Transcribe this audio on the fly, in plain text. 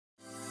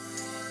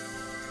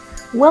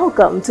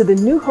Welcome to the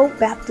New Hope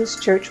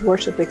Baptist Church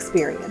Worship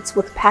Experience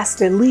with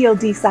Pastor Leo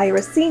D.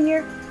 Cyrus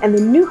Sr. and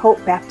the New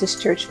Hope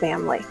Baptist Church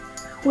family,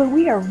 where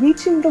we are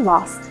reaching the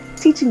lost,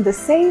 teaching the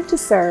saved to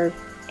serve,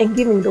 and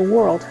giving the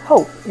world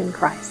hope in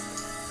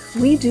Christ.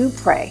 We do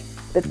pray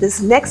that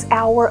this next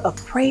hour of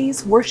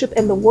praise, worship,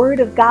 and the Word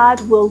of God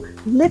will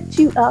lift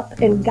you up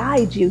and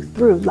guide you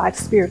through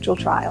life's spiritual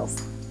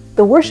trials.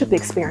 The worship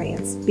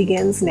experience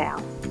begins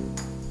now.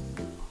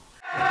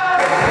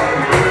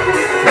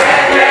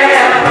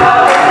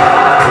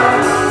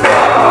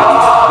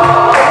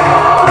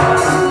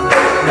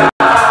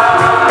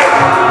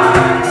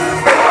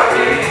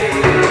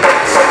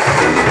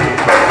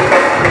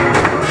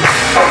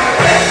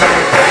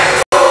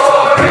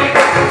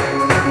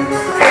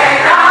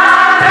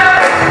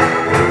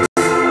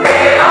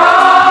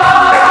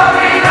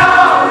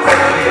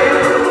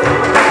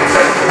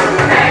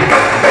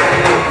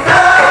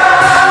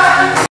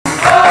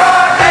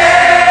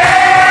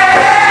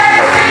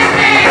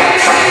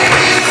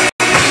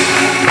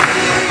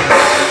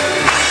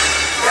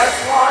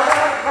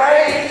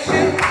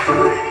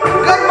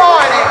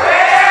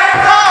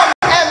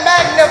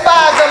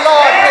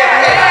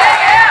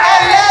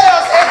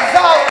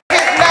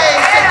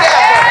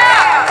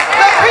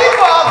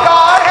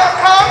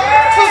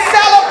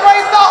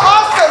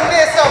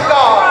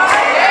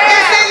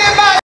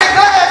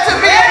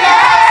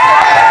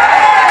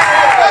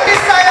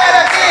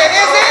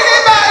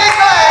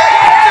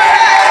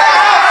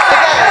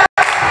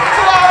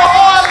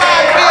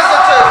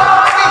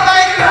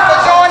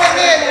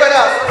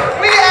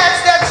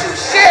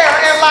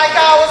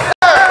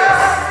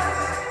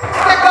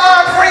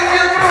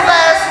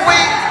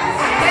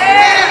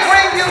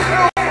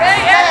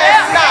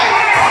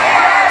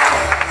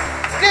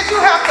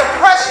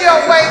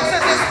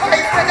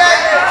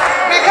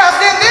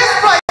 Because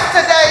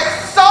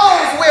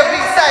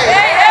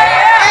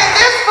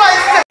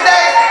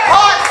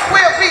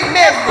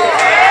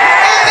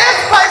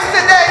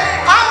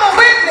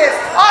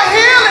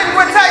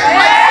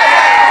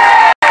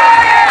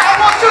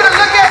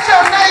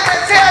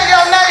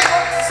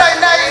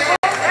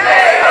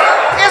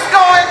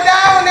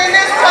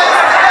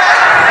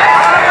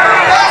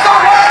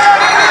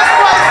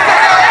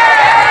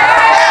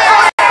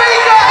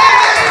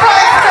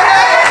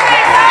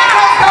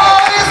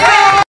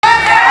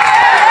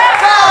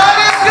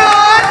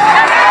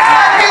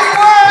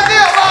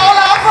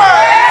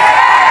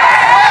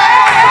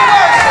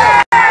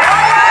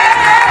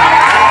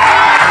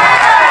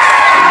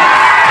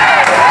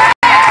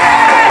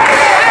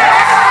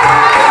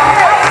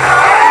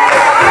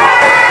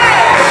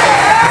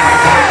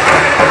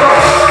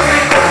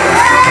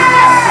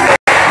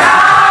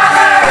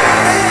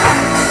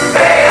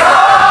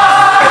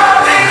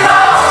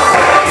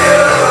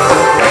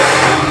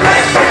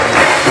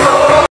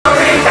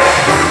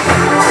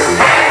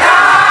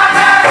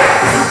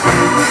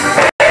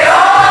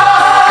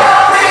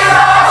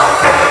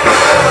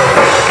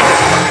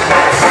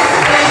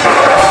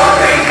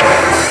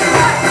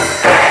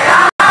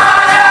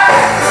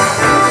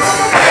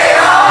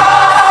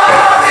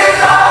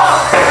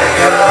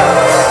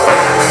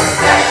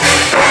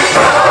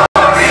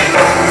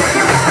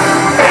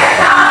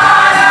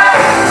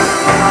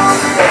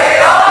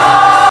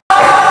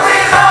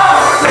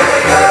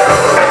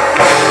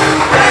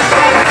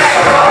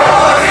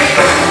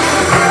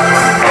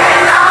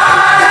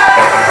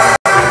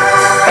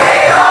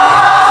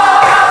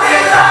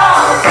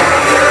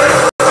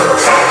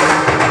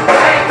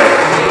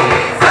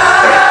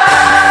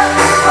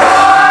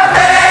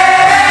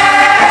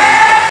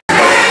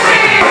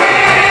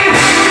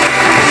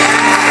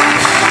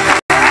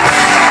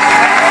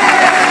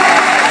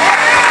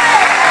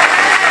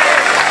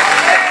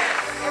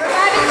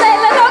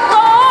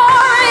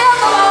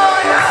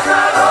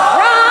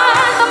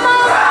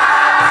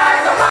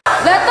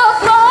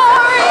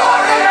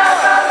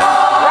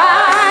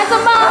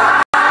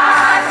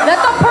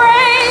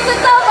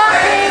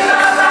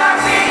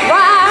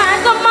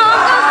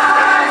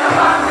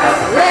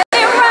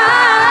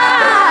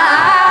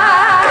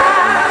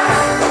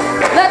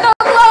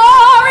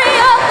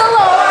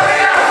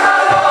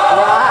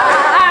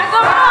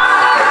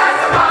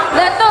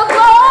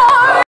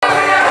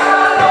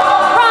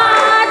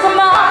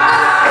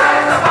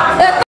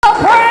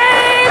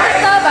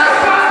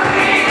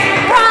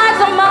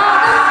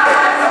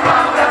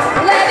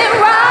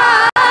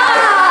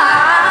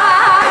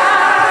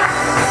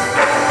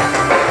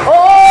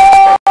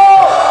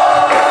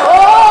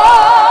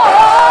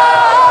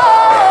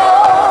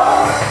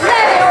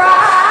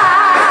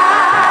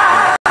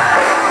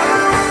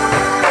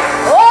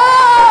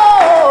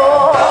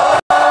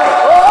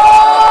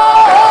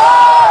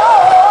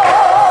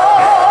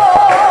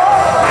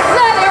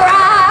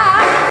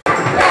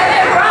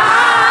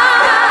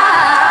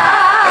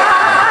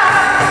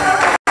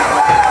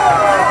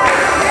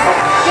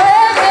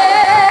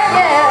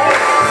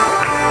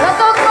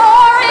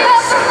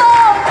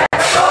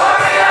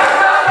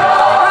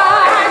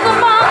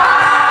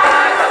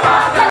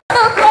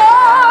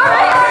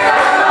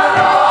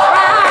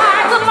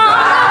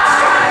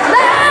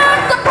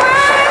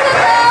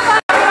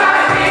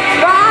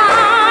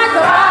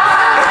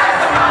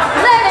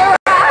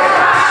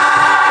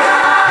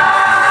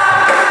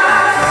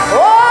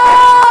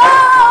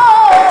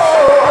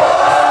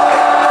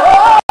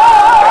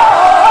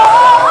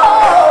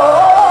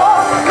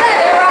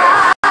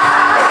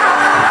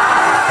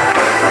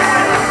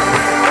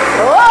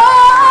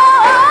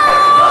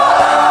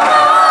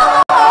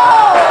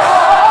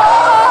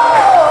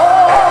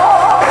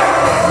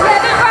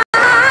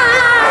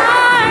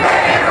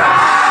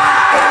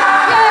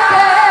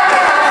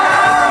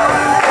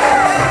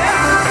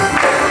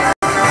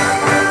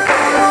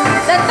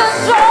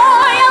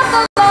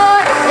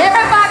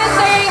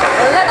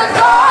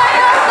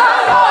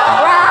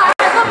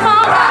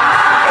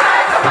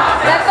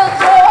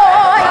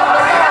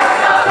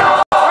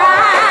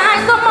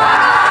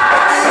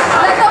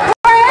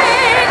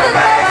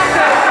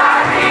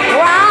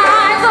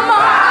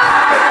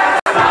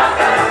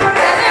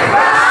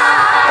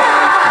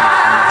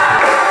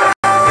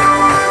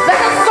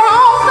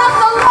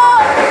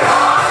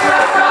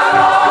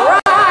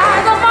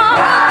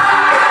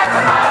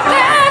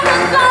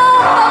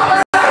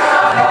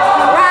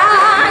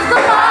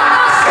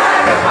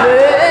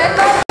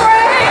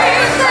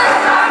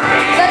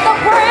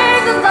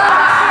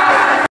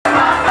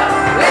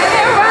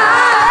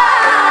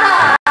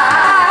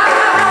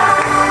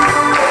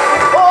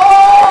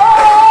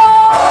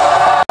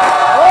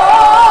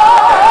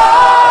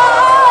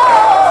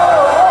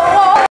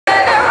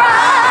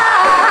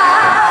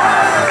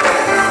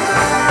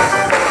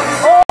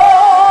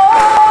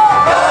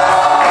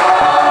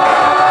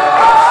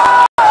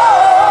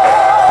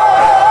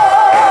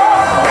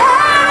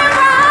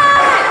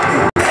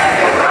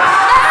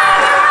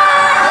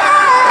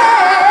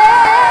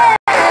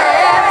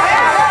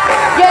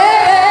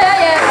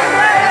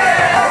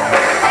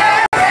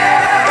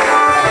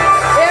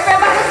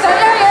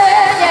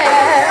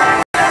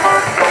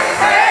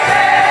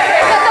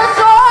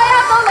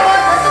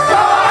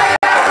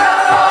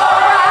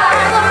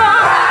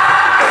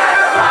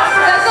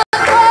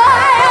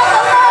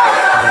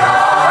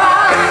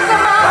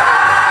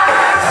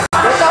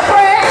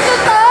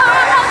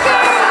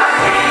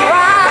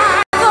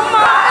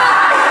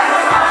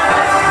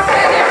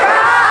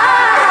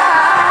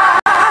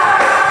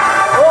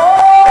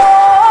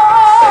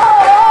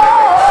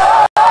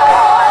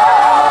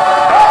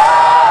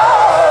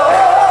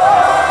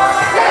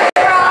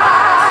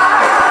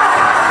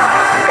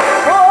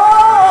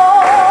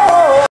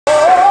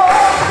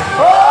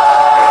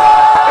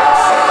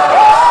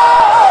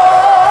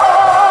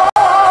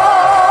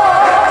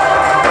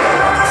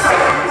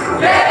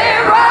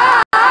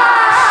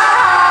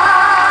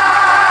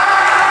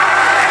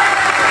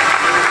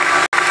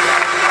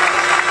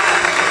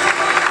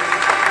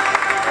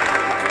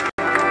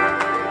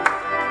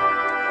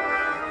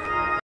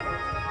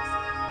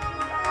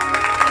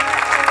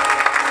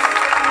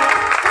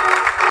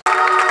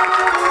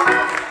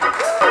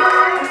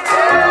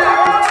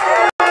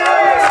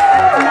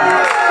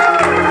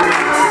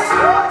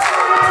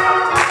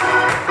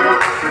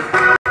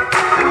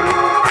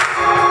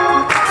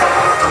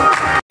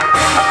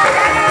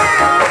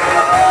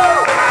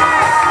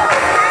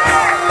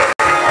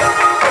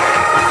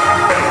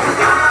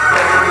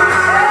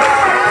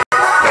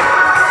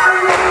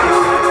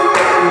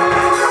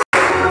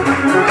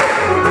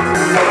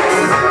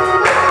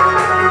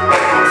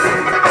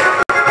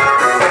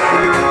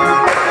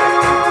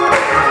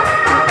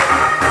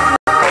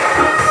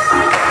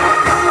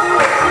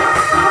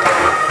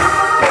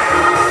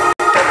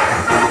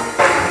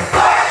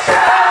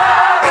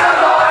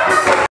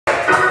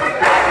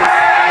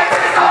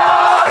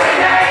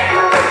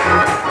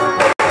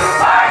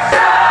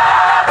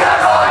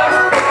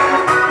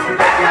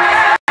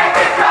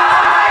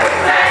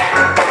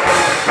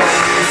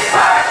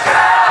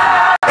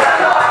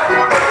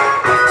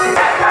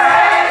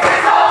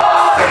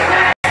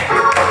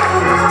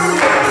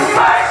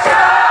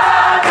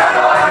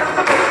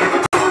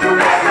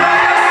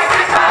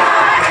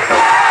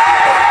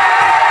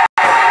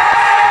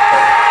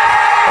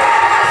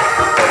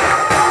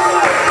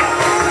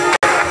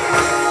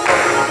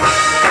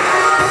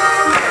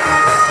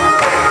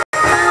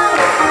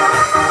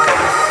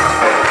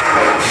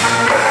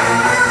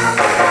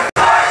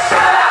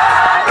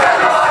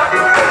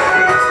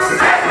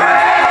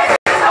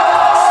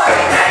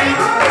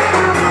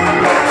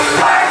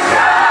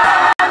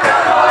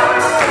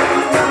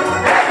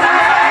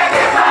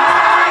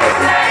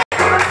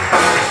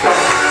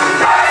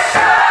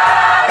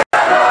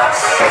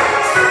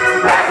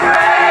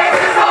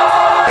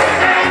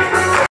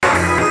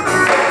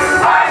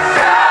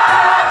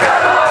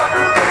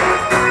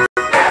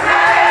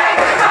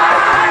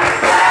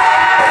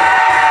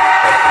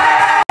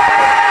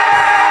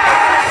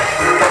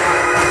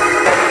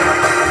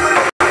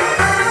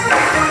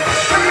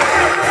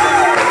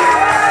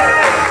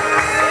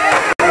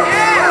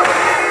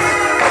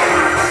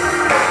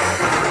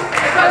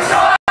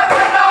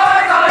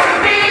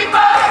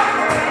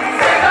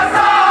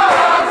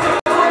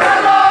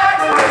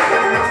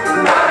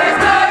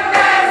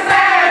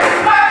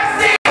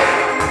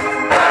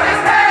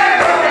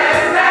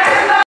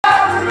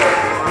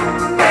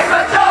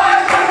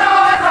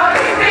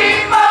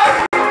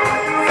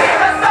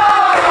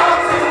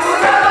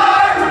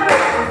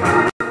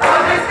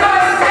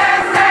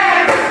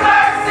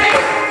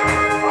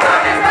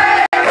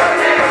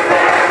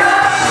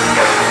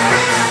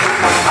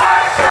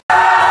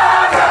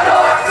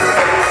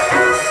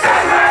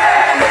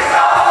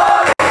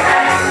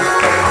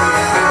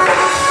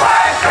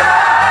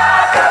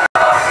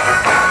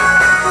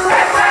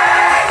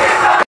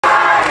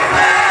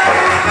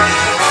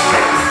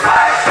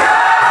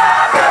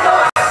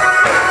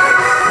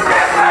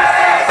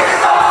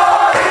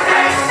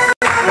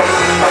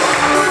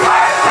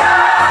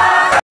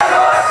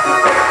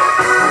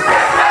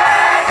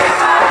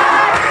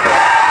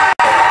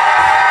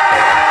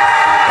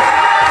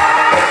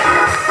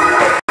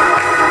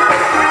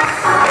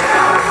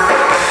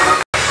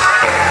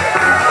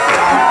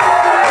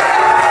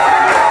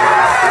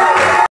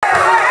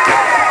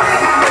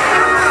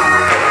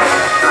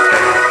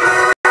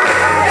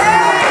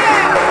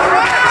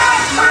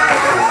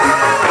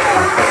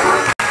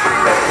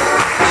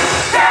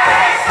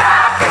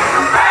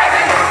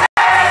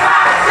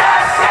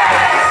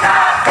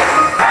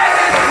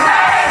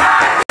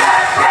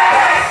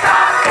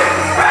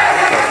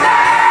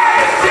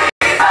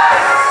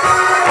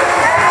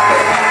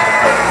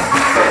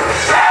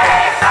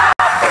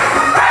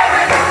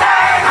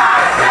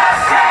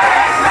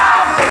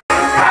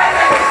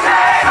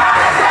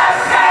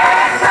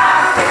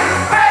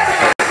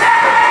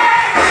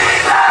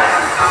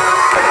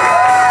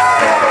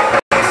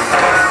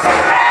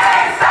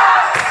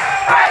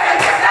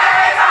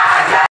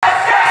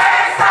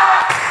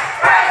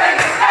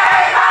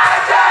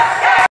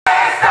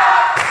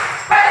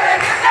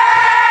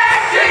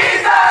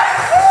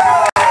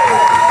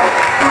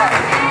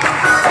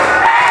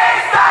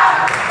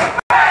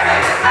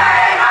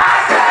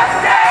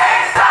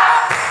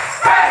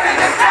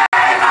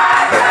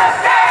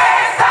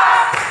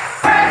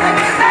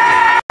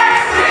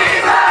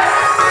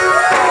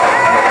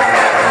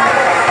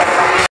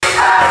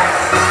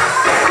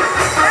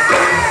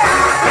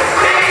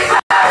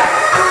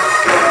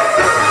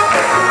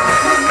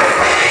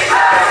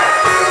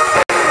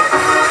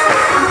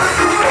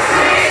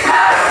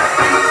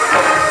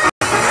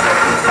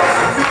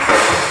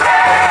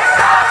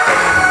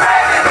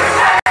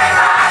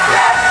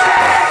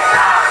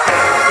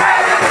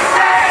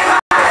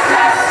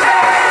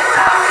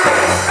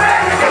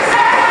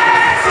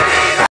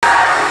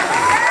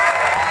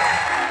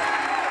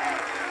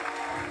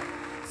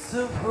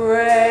to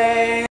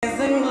praise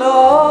and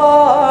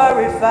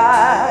glorify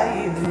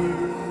you.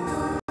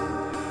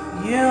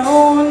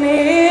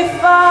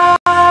 Unify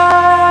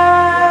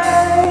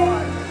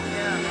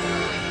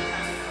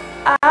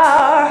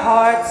our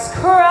hearts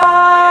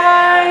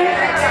cry,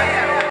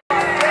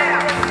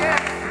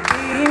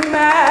 be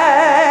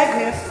magnified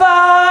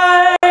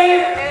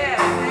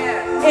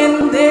in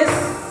this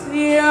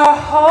your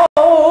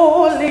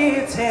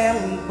holy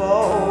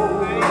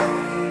temple,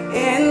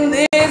 in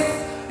this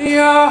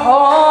your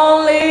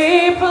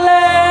holy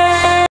place,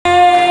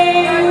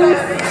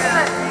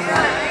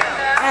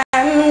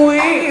 and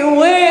we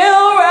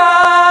will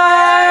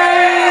rise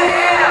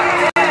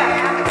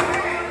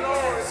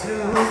to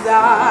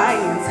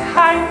Zion's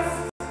heights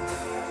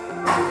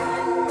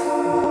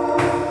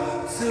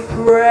to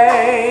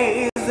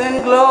praise and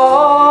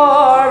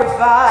glorify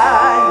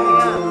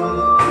you.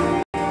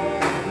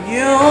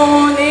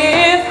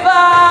 Unified,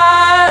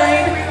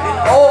 and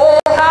oh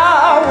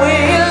how we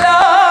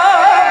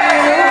love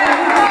you,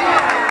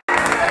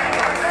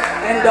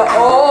 and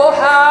oh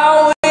how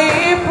we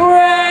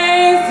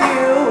praise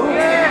you,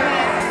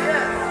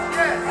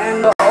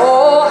 and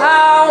oh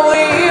how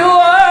we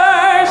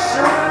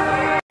worship,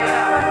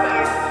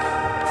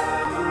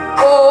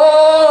 oh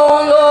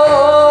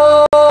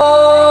Lord,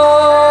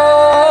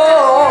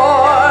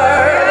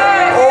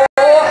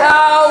 oh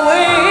how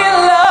we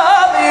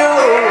love you,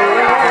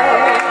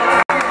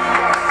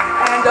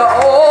 and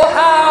oh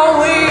how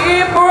we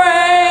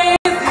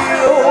praise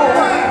you,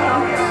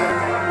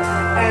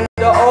 and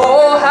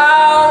oh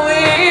how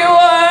we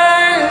worship.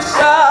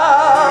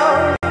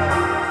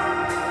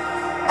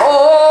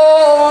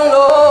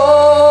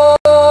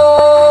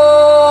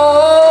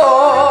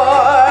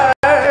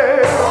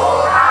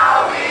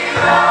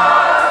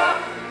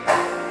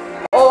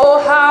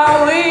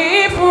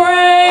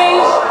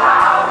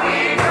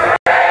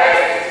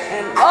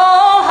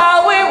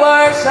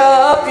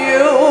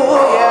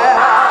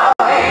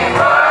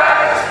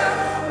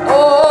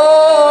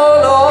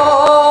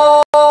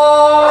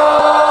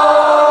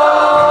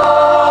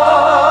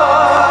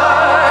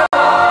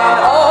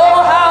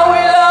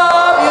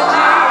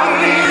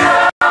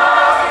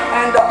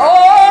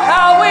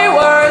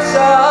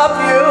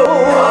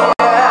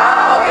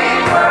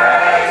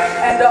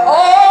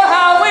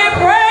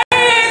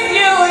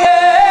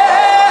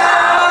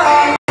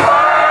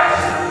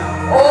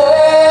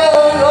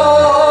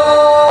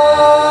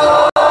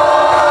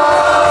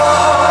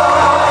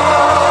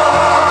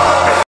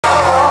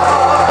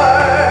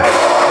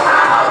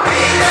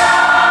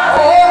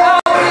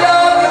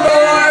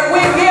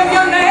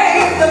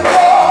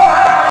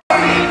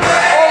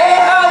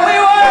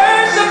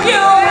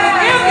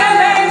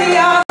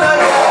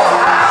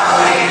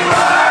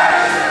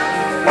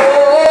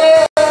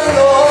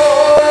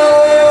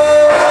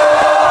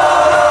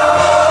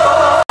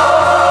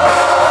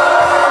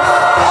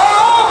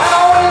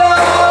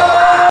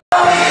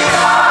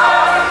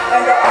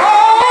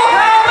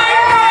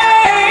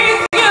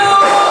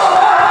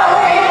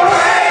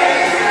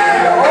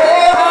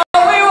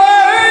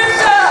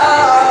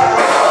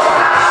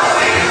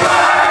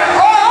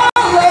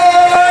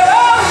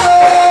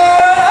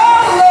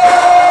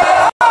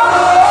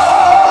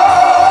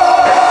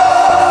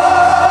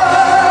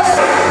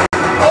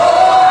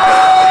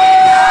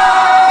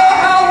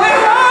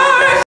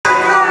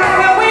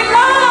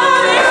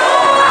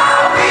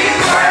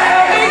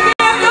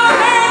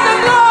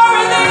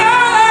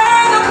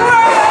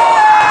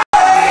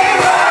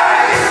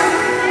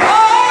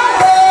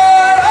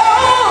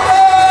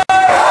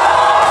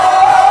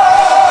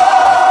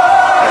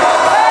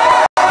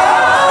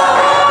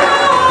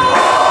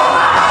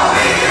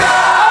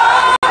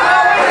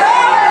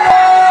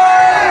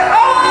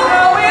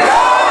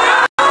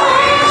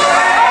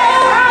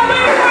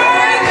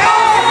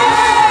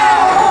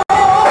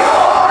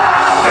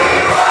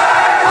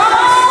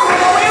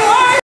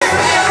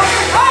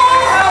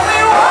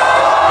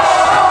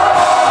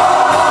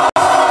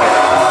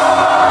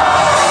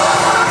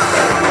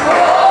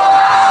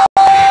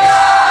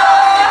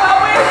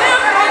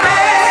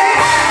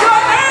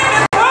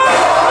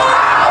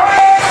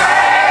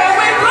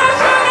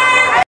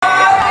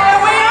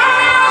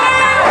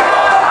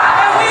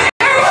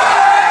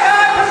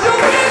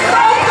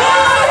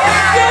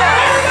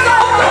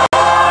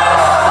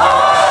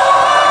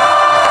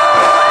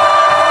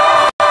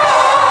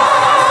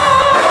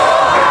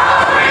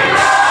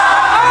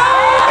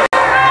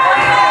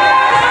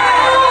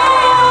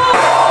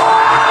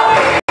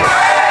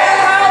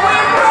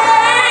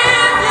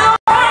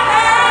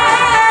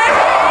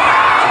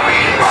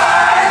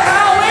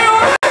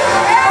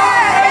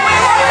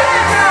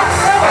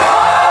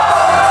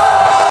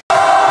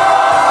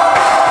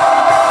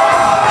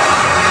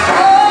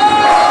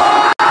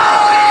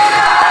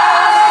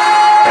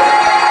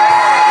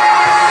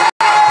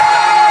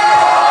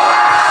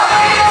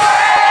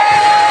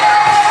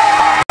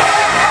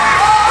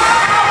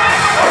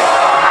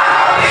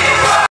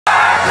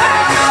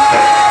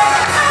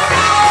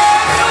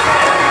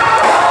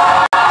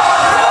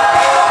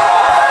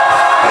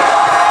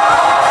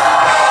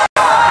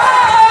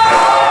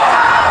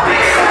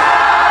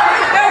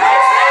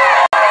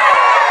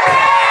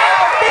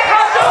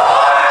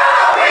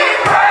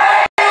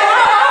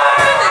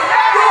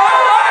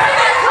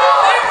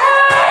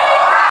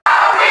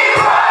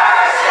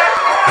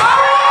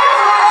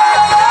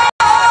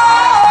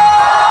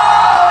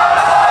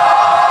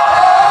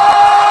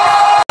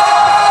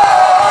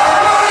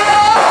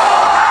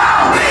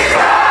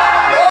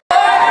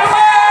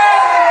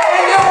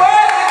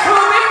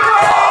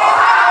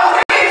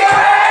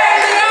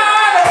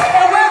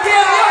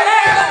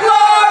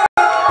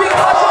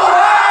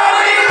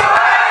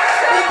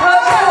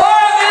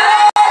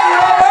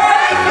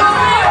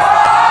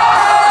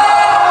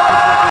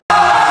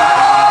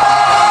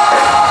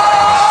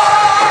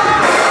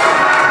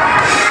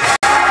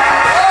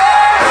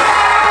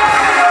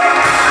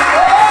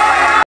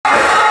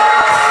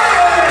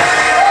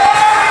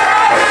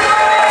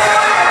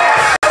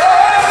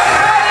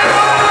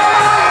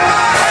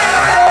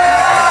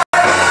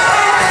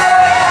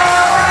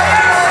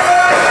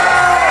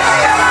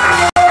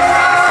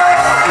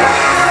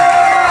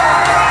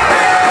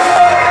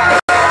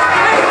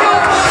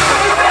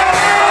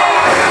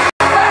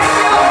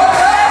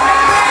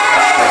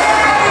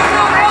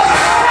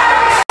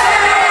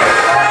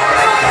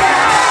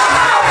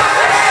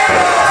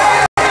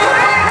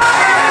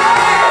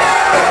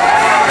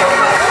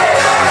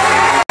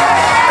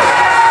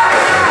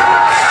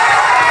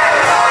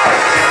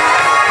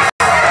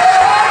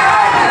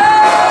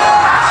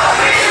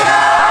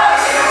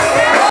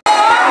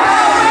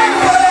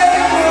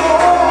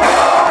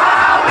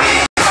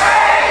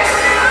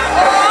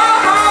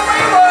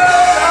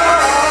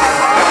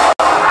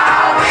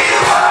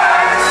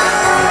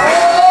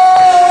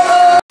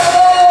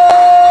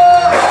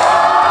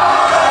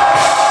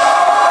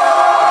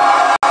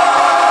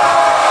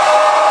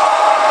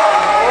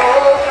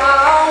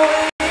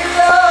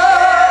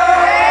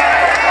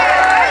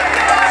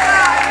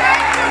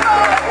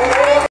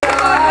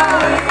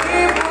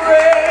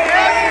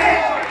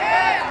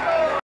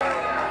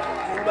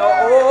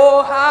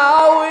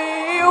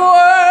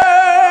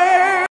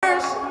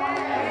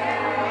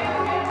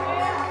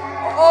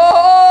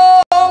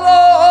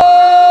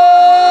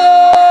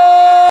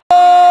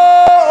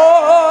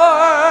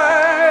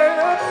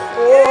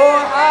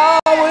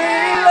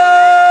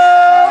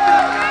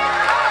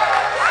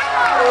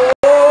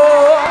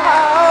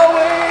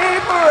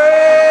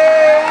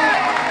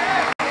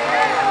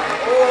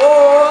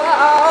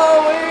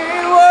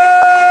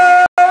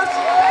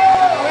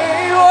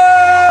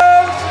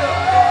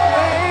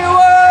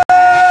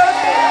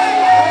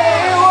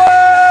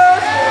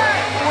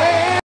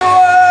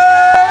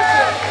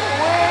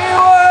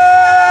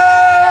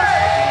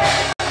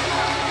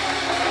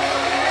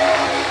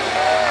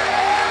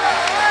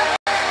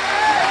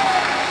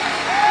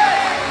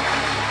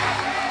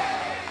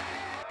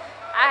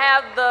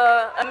 have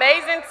the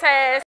amazing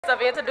task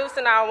of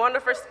introducing our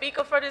wonderful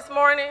speaker for this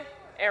morning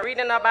and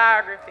reading her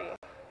biography.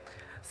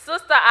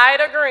 Sister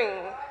Ida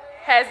Green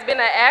has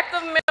been an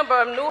active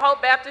member of New Hope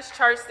Baptist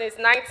Church since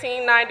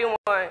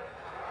 1991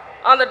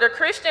 under the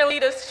Christian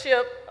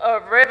leadership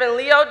of Reverend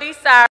Leo D.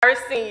 Cyrus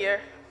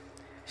Sr.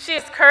 She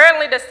is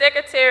currently the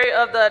secretary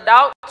of the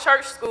Adult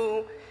Church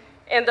School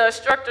and the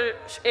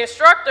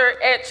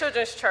instructor at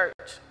Children's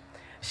Church.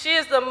 She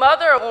is the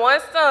mother of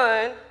one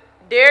son,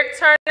 Derek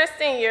Turner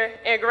Sr.,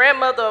 and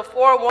grandmother of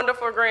 4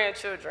 wonderful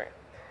grandchildren.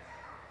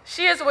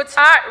 She is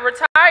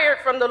retired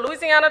from the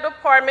Louisiana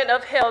Department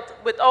of Health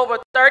with over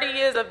 30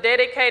 years of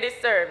dedicated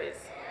service.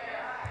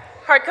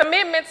 Her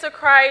commitment to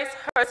Christ,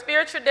 her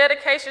spiritual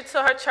dedication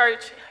to her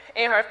church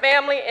and her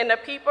family and the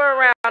people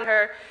around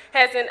her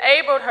has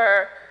enabled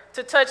her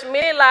to touch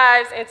many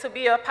lives and to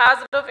be a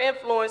positive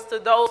influence to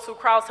those who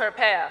cross her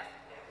path.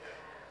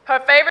 Her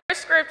favorite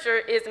scripture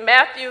is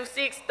Matthew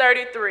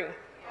 6:33.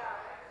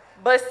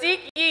 But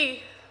seek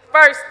ye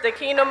first the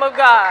kingdom of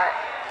God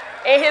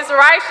and his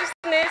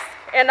righteousness,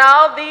 and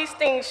all these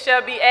things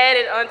shall be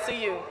added unto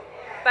you.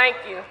 Thank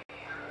you.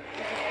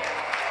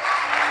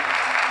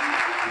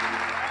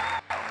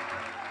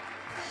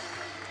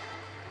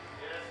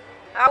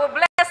 I will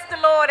bless the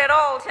Lord at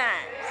all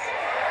times.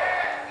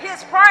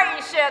 His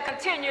praise shall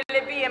continually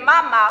be in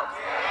my mouth.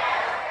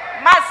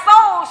 My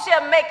soul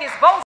shall make its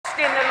boast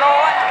in the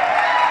Lord.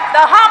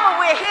 The humble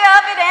will hear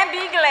of it and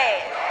be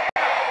glad.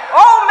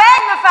 Oh,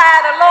 magnify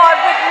the Lord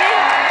with me,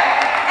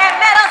 and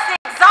let us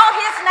exalt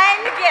his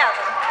name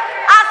together.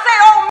 I say,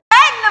 oh,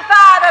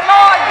 magnify the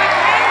Lord with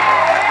me,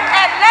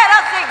 and let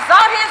us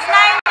exalt his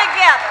name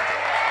together.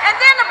 And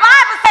then the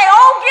Bible say,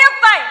 oh, give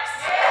thanks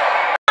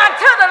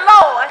unto the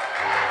Lord,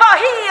 for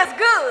he is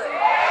good,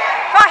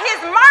 for his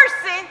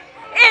mercy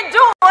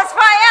endures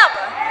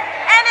forever.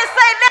 And it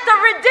say, let the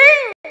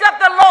redeemed of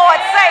the Lord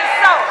say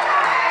so.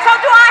 So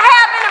do I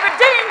have any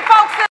redeemed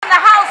folks in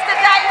the house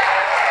today?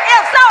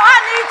 If so, I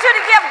need you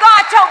to give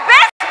God your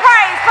best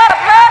praise for the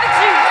blood of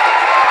Jesus.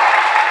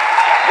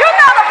 You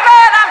know the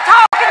blood I'm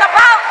talking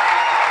about.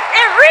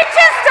 It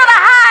reaches to the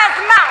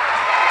highest mountain.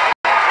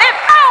 It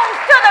flows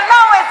to the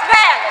lowest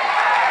valley.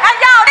 And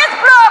y'all, this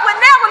blood will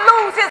never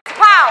lose its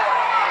power.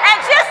 And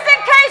just in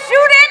case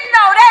you didn't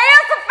know, there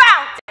is a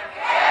fountain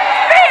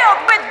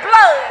filled with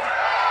blood,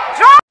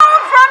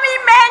 drawn from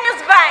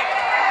Emmanuel's vein.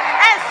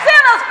 And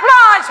sinners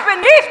plunge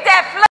beneath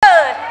that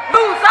flood,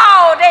 lose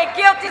all their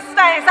guilty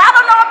stains. I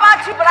don't know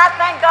about you, but I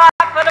thank God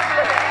for the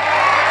blood.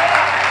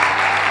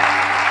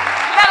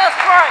 Let us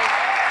pray.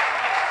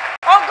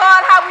 Oh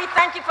God, how we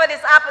thank you for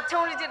this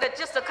opportunity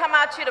to come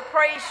out here to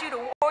praise you, to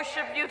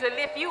worship you, to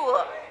lift you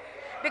up.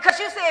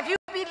 Because you say if you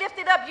be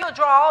lifted up, you'll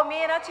draw all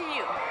men unto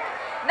you.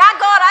 Now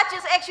God, I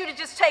just ask you to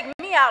just take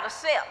me out of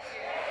self.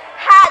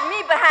 Hide me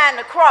behind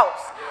the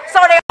cross so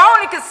they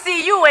only can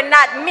see you and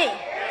not me.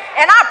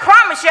 And I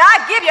promise you,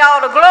 I give you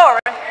all the glory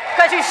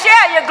because you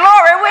share your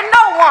glory with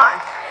no one.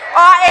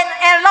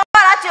 And Lord,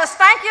 I just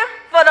thank you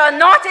for the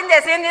anointing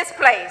that's in this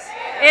place.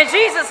 In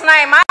Jesus'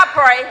 name I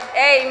pray,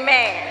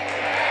 amen.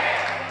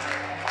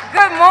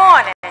 Good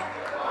morning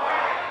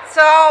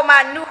to all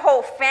my New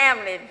Hope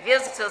family,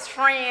 visitors,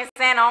 friends,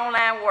 and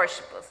online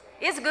worshipers.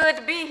 It's good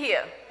to be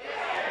here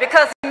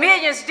because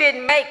millions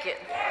didn't make it,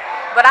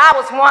 but I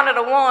was one of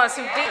the ones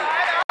who did.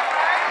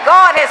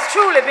 God has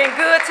truly been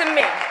good to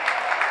me.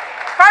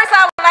 First,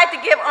 I would like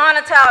to give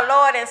honor to our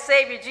Lord and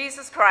Savior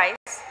Jesus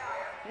Christ.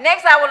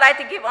 Next, I would like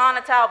to give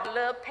honor to our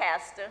beloved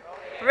pastor,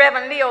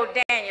 Reverend Leo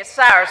Daniel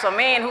Cyrus, a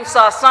man who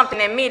saw something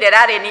in me that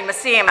I didn't even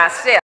see in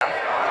myself.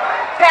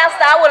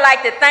 Pastor, I would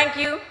like to thank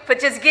you for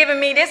just giving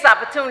me this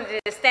opportunity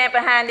to stand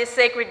behind this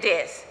sacred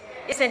desk.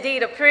 It's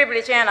indeed a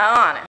privilege and an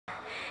honor.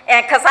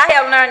 And because I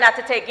have learned not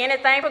to take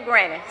anything for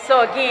granted.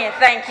 So again,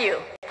 thank you.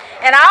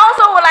 And I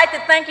also would like to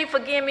thank you for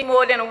giving me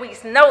more than a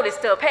week's notice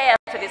to pass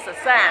for this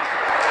assignment.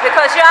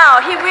 Because y'all,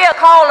 he will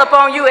call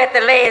upon you at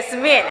the last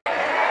minute.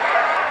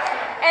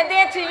 And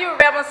then to you,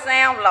 Reverend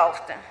Sam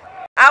Lofton,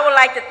 I would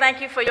like to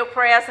thank you for your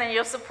prayers and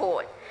your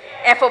support.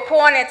 And for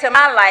pouring into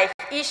my life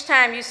each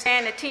time you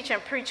stand to teach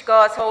and preach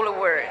God's holy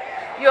word.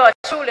 You are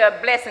truly a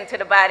blessing to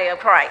the body of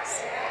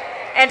Christ.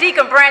 And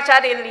Deacon Branch, I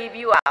didn't leave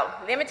you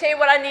out. Let me tell you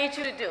what I need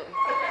you to do.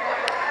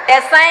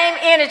 That same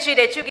energy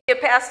that you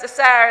give Pastor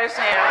Cyrus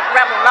and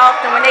Reverend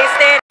Lofton when they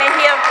stand in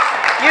here,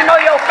 you know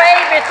your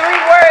favorite 3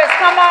 words.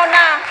 Come on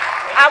now.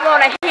 I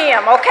want to hear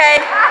them,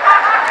 okay?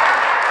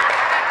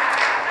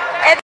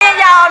 And then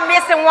y'all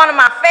missing one of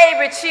my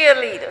favorite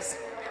cheerleaders.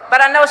 But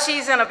I know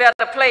she's in a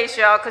better place,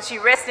 y'all, because she's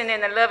resting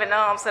in the loving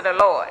arms of the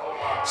Lord.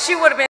 She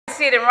would have been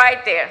sitting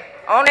right there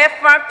on that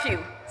front pew,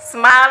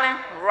 smiling,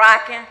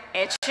 rocking,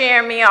 and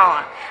cheering me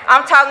on.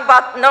 I'm talking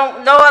about no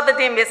other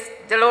than Miss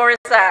Dolores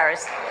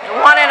Cyrus, the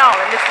one and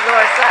only Miss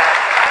Dolores Cyrus.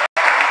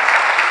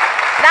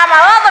 Now,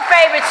 my other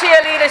favorite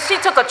cheerleader, she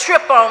took a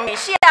trip on me.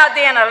 She out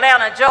there in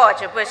Atlanta,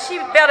 Georgia, but she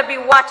better be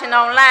watching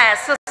online,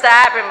 Sister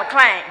Ivory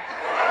McLean.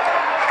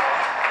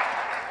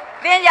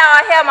 Then y'all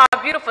have my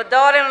beautiful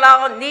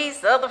daughter-in-law,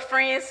 niece, other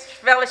friends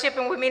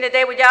fellowshipping with me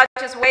today. Would y'all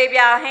just wave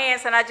y'all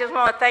hands? And I just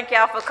want to thank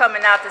y'all for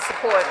coming out to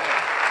support me.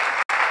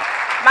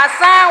 My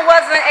son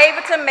wasn't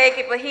able to make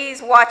it, but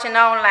he's watching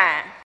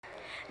online.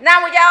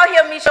 Now, would y'all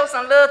help me show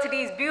some love to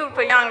these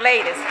beautiful young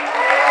ladies?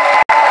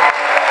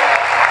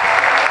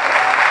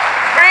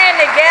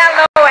 Brandy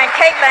Gallo and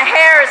Caitlin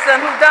Harrison,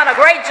 who've done a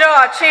great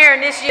job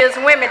cheering this year's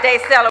Women's Day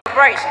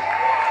celebration.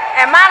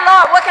 And my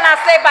Lord, what can I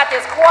say about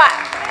this choir?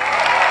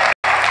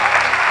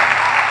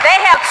 They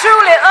have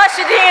truly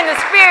ushered in the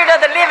spirit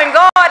of the living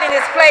God in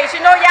this place. You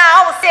know, y'all,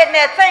 I was sitting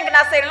there thinking,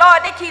 I said,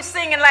 Lord, they keep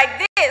singing like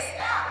this.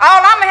 All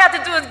I'm going to have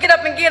to do is get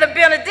up and give a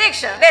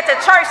benediction. Let the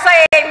church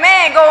say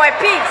amen, go in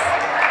peace.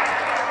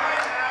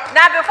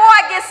 Now, before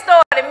I get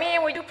started,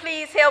 men, will you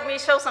please help me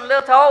show some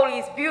love to all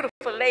these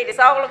beautiful ladies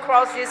all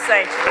across this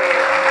sanctuary?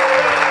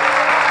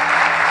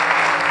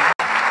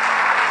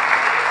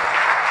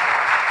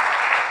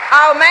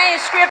 Our main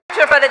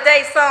scripture for the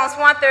day, Psalms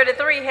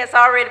 133, has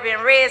already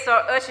been read, so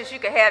ushers, you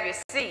can have your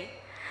seat.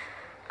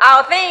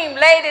 Our theme,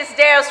 ladies,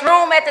 there's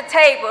room at the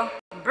table,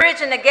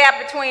 bridging the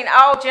gap between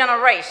all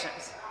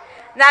generations.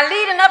 Now,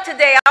 leading up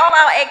today, all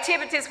our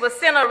activities were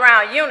centered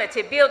around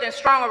unity, building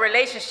stronger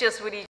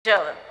relationships with each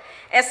other.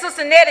 And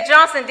Sister Nettie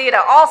Johnson did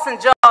an awesome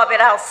job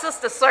at our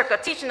sister circle,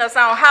 teaching us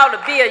on how to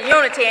build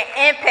unity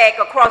and impact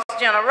across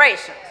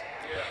generations.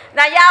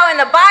 Now, y'all, in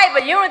the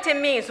Bible, unity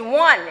means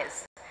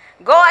oneness.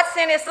 God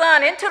sent his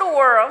son into the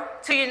world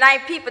to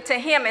unite people to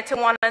him and to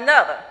one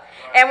another.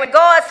 And when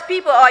God's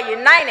people are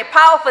united,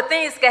 powerful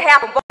things can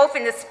happen both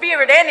in the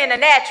spirit and in the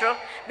natural,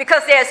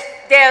 because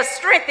there's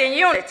strength in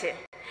unity.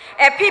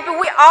 And people,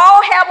 we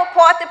all have a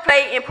part to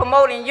play in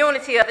promoting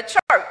unity of the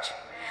church.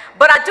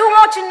 But I do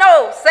want you to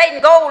know,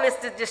 Satan's goal is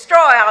to destroy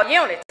our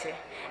unity.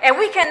 And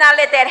we cannot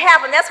let that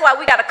happen. That's why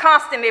we got to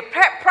constantly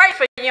pray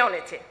for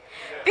unity.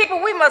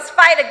 People, we must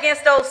fight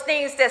against those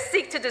things that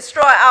seek to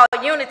destroy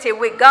our unity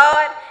with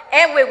God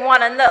and with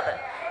one another.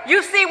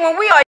 You see, when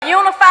we are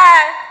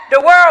unified,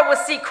 the world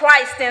will see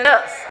Christ in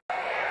us.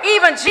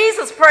 Even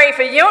Jesus prayed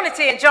for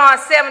unity in John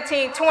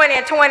 17, 20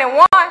 and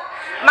 21.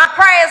 My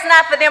prayer is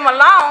not for them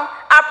alone.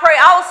 I pray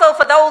also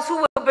for those who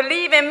will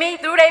believe in me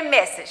through their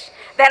message,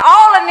 that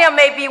all of them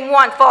may be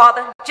one,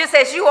 Father, just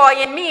as you are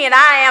in me and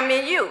I am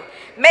in you.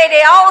 May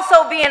they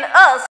also be in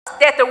us,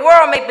 that the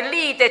world may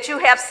believe that you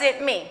have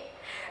sent me.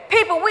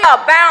 People, we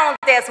are bound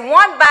as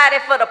one body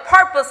for the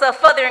purpose of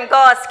furthering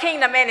God's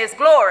kingdom and his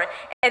glory,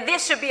 and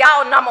this should be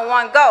our number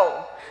one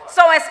goal.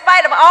 So in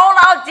spite of all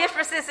our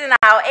differences in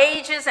our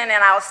ages and in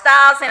our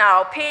styles and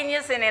our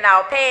opinions and in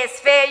our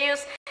past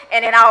failures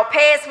and in our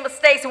past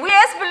mistakes, we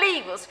as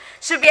believers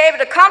should be able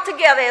to come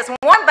together as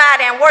one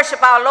body and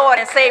worship our Lord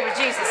and Savior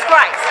Jesus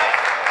Christ.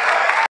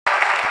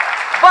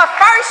 But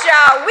first,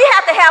 y'all, we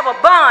have to have a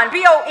bond,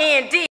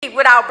 B-O-N-D,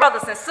 with our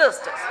brothers and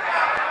sisters.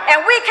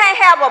 And we can't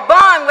have a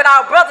bond with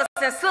our brothers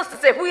and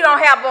sisters if we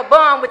don't have a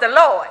bond with the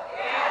Lord.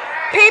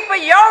 People,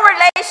 your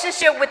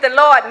relationship with the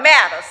Lord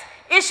matters.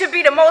 He should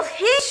be the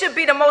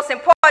most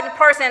important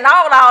person in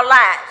all our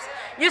lives.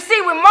 You see,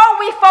 the more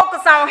we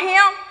focus on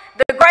him,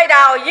 the greater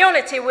our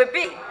unity will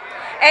be.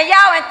 And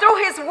y'all, and through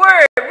his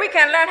word, we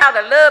can learn how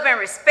to love and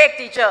respect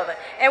each other.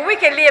 And we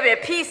can live in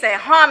peace and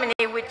harmony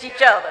with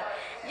each other.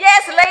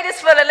 Yes,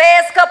 ladies, for the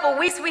last couple of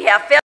weeks, we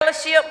have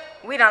fellowship.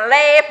 We done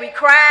laughed, we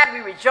cried, we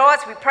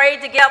rejoiced, we prayed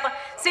together.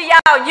 See,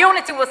 y'all,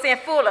 unity was in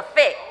full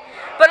effect.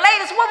 But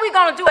ladies, what we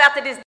going to do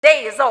after this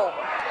day is over?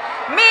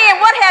 Men,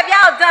 what have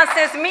y'all done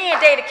since Men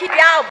Day to keep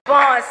y'all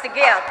bonds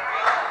together?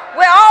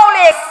 Will all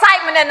the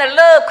excitement and the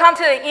love come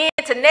to the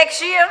end to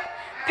next year?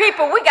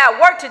 People, we got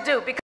work to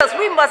do because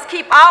we must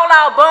keep all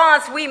our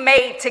bonds we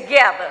made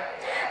together.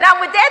 Now,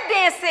 with that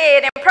being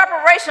said, in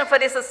preparation for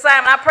this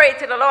assignment, I prayed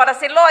to the Lord. I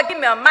said, Lord, give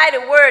me a mighty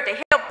word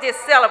to help this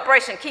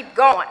celebration keep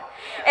going.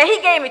 And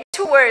he gave me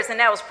 2 words, and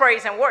that was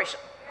praise and worship.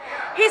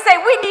 He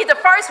said we need to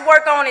first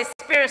work on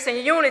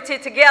experiencing unity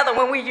together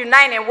when we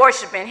unite and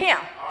worshiping him.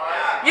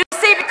 You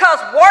see, because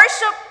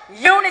worship,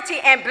 unity,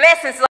 and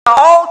blessings are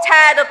all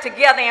tied up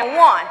together in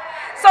one.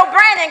 So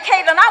Brandon and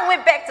Caitlin, I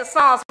went back to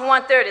Psalms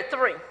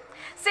 133.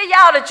 See,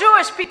 y'all, the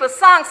Jewish people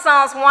sung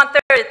Psalms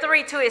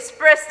 133 to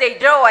express their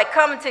joy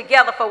coming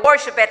together for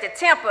worship at the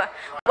temple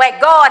where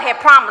God had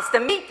promised to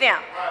meet them.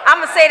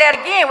 I'm going to say that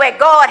again, where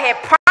God had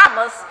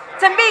promised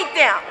to meet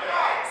them.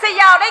 See,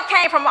 y'all, they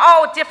came from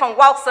all different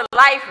walks of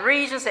life,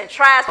 regions, and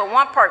tribes for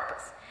one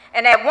purpose.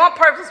 And that one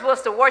purpose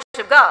was to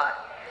worship God.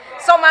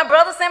 So my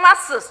brothers and my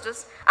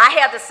sisters, I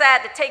have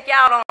decided to take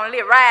y'all on a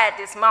little ride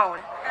this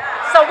morning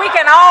so we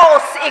can all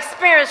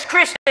experience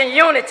Christian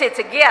unity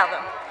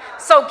together.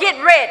 So get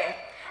ready.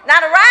 Now,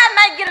 the ride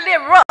might get a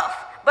little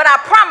rough, but I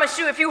promise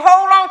you, if you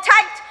hold on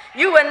tight,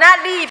 you will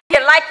not leave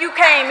here like you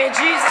came in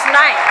Jesus'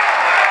 name.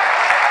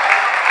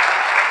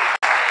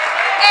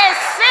 And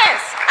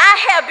since I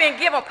have been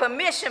given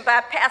permission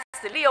by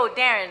Pastor Leo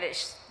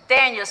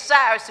Daniel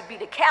Cyrus to be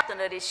the captain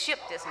of this ship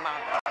this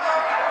morning,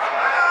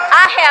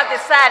 I have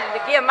decided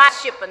to give my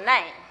ship a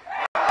name.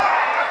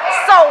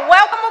 So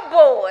welcome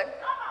aboard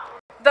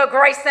the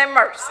Grace and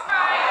Mercy.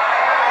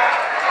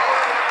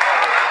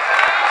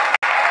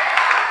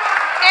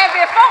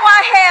 before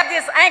I have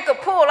this anchor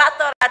pulled, I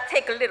thought I'd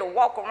take a little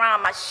walk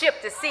around my ship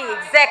to see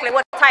exactly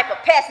what type of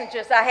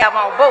passengers I have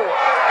on board.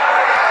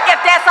 If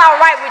that's all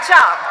right with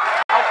y'all.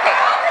 Okay.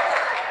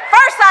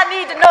 First, I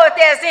need to know if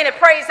there's any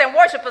praise and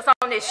worshipers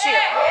on this ship.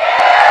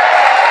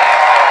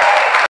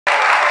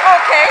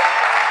 Okay.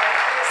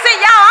 See,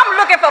 y'all,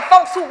 I'm looking for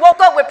folks who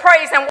woke up with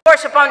praise and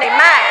worship on their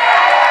mind.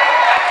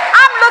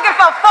 I'm looking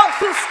for folks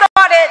who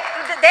started,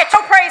 that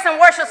your praise and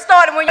worship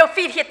started when your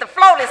feet hit the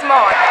floor this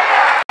morning.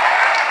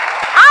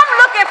 I'm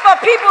looking for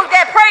people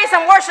that praise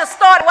and worship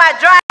started while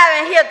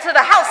driving here to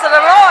the house of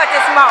the Lord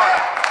this morning.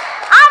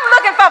 I'm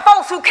looking for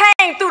folks who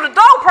came through the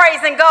door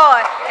praising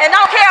God and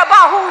don't care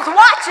about who's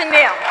watching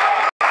them.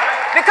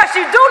 Because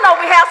you do know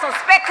we have some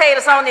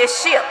spectators on this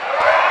ship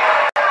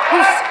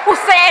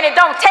who's saying it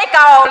don't take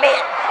all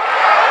that.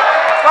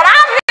 But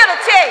I'm here to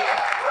tell you,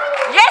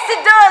 yes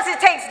it does, it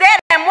takes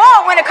that and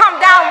more when it comes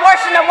down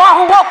worshiping the one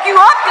who woke you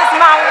up this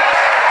morning.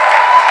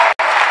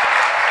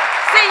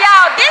 See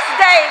y'all, this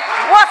day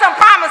wasn't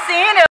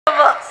promising any of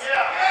us.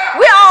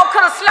 We all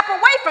could have slept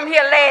away from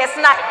here last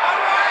night.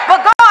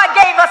 But God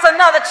gave us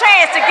another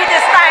chance to get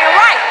this thing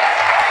right.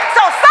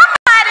 So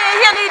somebody in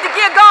here needs to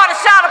give God a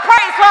shout of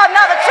praise for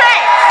another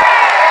chance.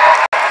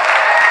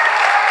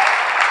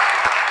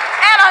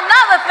 And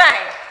another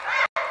thing,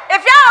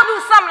 if y'all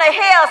knew some of the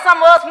hell some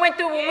of us went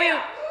through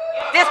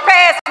this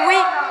past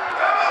week,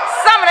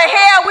 some of the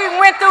hell we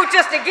went through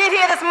just to get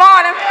here this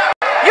morning,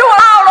 you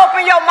will all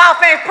open your mouth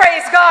and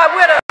praise God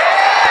with us.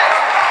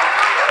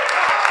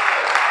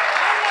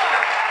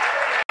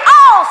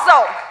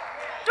 Also,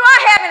 do I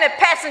have any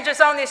passengers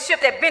on this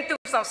ship that been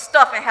through some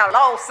stuff and have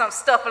lost some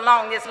stuff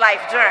along this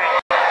life journey?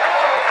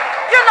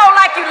 You know,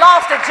 like you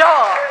lost a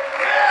job,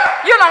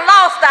 you done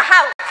lost the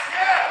house,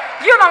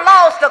 you done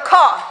lost the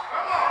car,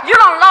 you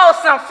done lost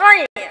some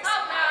friends,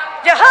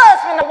 your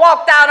husband done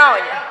walked out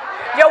on you,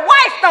 your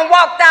wife done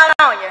walked out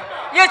on you,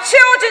 your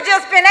children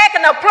just been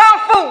acting a plum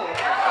fool.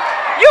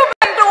 You've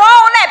been through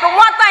all that, but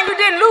one thing you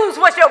didn't lose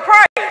was your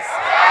praise.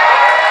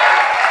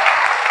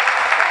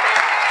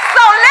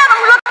 So let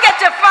them look at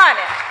you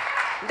funny.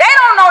 They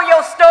don't know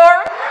your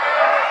story.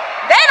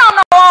 They don't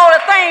know all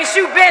the things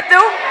you've been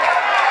through.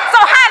 So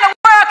how in the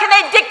world can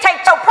they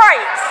dictate your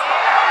praise?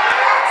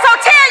 So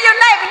tell your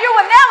neighbor, you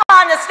will never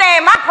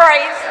understand my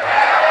praise.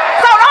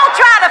 So don't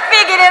try to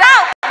figure it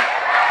out,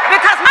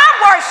 because my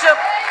worship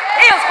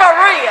is for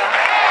real.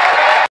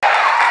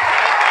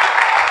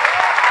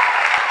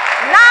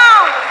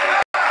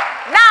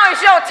 Now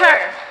it's your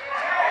turn.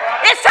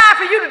 It's time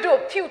for you to do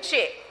a pew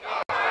check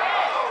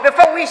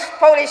before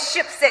this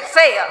ship set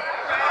sail.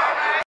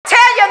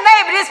 Tell your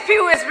neighbor this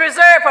pew is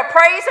reserved for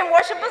praise and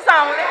worshipers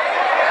only.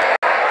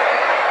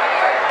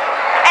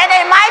 And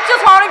they might just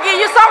want to give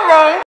you some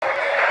room.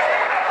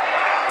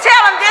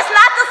 Tell them this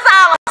not the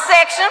silent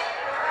section.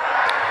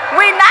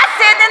 We're not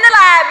sitting in the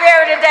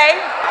library today.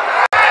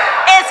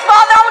 It's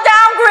further on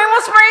down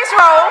Greenwell Springs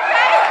Road.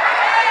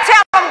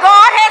 Tell them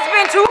God has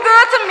been too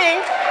good to me.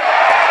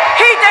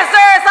 He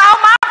deserves all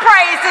my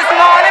praise this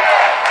morning.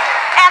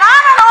 And I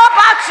don't know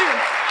about you,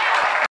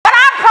 but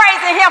I'm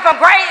praising him for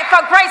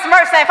grace,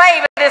 mercy, and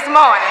favor this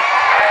morning.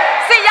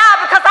 See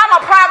y'all, because I'm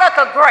a product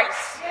of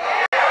grace.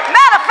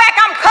 Matter of fact,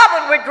 I'm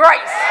covered with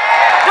grace.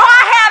 Do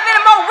I have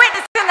any more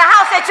witnesses in the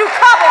house that you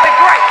covered with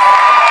grace?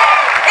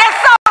 And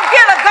so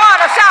give a God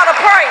a shout of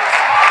praise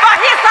for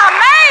his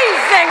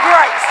amazing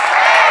grace.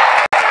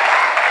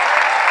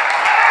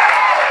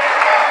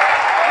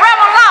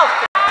 Reverend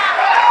Lawson,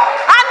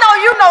 I know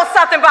you know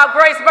something about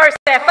grace, mercy,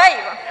 and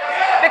favor,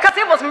 because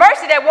it was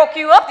mercy that woke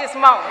you up this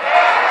morning.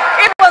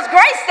 It was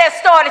grace that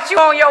started you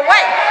on your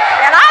way.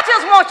 And I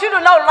just want you to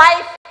know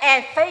life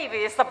and favor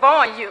is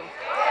upon you.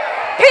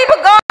 People,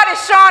 God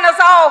is showing us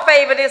all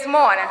favor this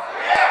morning.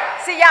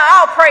 See, y'all,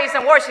 all praise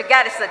and worship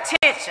got his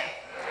attention.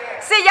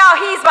 See, y'all,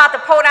 he's about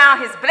to pour down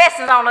his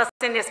blessings on us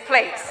in this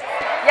place.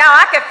 Y'all,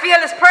 I can feel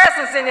his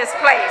presence in this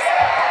place.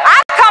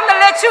 I come to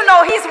let you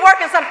know he's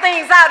working some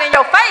things out in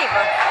your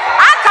favor.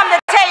 I come to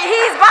tell you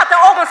he's about to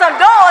open some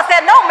doors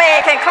that no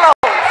man can close.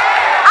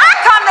 I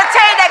come to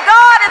tell you that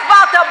God is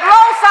about to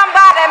blow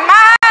somebody's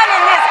mind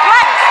in this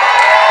place.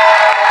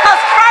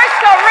 Because 1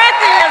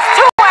 Corinthians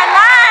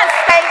 2:9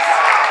 states,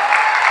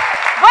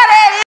 but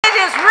as it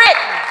is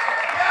written,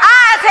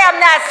 eyes have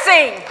not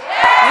seen,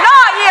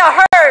 nor ear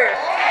heard,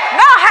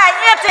 nor have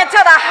entered into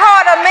the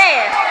heart of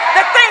man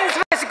the things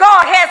which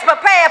God has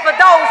prepared for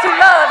those who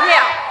love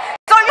him.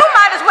 So you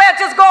might as well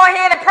just go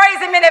ahead and praise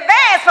him in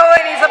advance for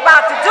what he's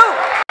about to do.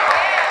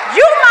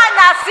 You might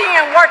not see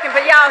him working,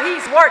 but y'all,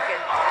 he's working.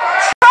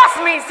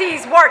 Trust me,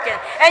 he's working.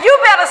 And you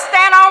better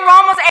stand on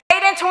Romans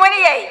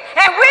 8:28.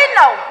 And we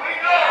know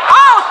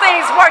all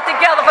things work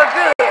together for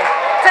good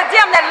to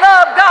them that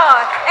love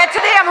God and to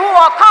them who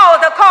are called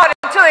according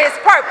to his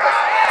purpose.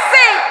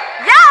 See,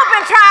 y'all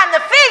been trying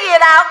to figure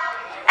it out,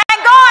 and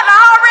God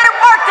already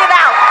worked it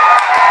out.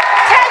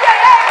 Tell your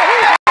neighbor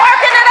he's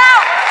working it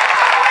out.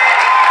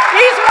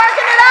 He's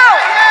working it out.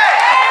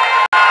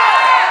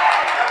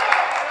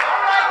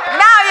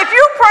 Now, if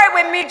you pray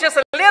with me just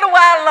a little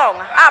while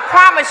longer, I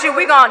promise you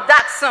we're going to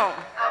dock soon.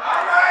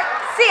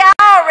 See, I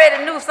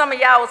already knew some of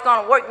y'all was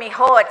going to work me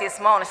hard this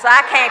morning, so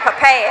I came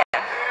prepared.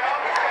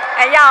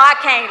 And y'all, I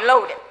came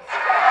loaded.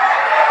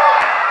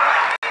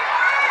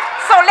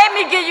 So let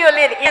me give you a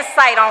little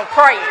insight on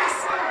praise.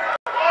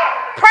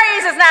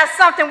 Praise is not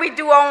something we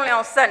do only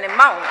on Sunday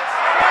mornings.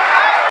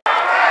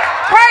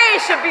 Praise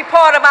should be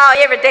part of our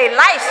everyday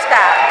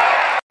lifestyle.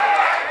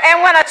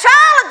 And when a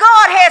child of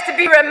God has to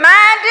be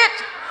reminded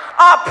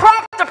or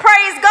prompted to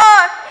praise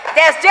God,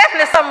 there's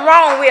definitely something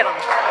wrong with them.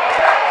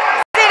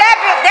 See,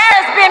 there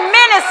has been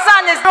many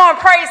Sundays doing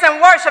praise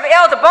and worship.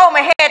 Elder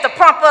Bowman had to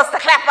prompt us to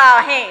clap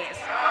our hands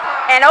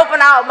and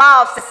open our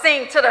mouths to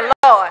sing to the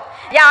Lord.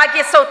 Y'all, I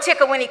get so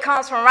tickled when he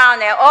comes from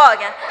around that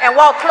organ and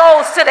walk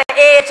close to the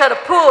edge of the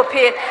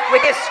pulpit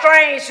with this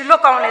strange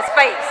look on his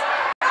face.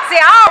 See,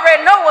 I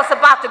already know what's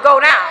about to go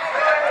down.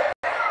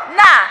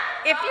 Now,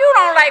 if you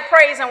don't like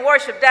praise and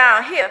worship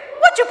down here,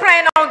 what you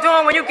plan on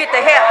doing when you get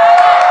to heaven?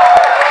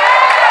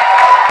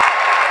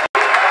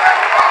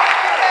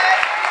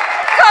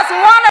 Because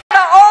one of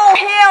the old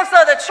hymns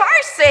of the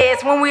church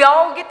says, when we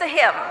all get to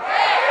heaven,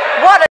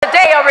 what a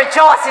day of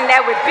rejoicing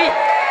that would be.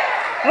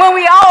 When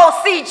we all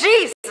see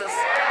Jesus,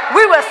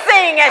 we will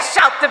sing and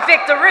shout the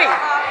victory.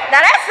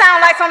 Now that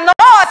sounds like some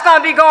noise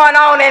going to be going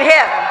on in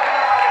heaven.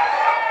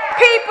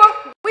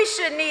 People, we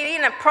shouldn't need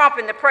even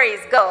prompting to praise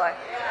God.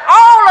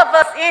 All of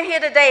us in here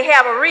today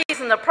have a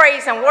reason to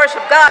praise and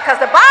worship God, because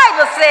the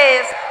Bible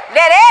says,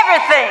 let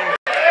everything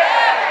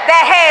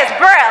that has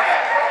breath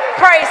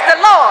praise the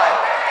Lord.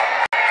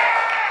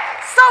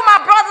 So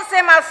my brothers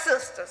and my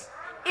sisters,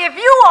 if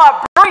you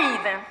are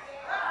breathing,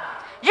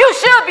 you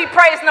should be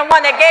praising the one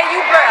that gave you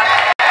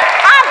breath.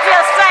 I'm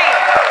just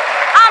saying.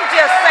 I'm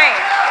just saying.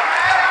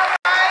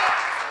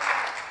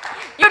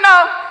 You know,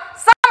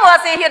 some of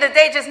us in here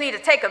today just need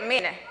to take a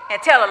minute and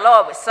tell the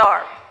Lord we're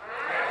sorry.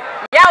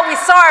 Y'all, we're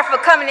sorry for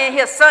coming in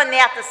here Sunday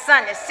after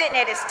Sunday, sitting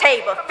at his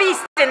table,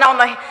 feasting on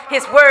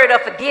his word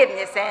of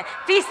forgiveness and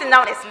feasting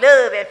on his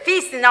love and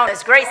feasting on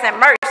his grace and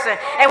mercy.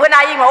 And we're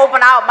not even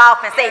open our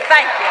mouth and say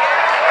thank you.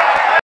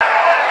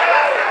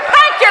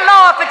 Thank you,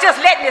 Lord, for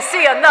just letting us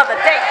see another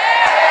day.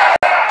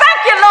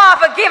 Thank you, Lord,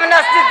 for giving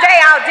us this day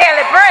our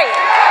daily bread.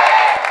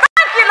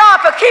 Thank you,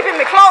 Lord, for keeping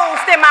me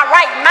clothed in my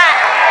right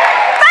mind.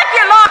 Thank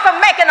you, Lord, for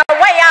making a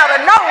way out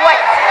of no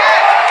way.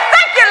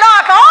 Thank you,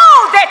 Lord, for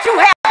all that you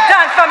have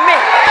done for me.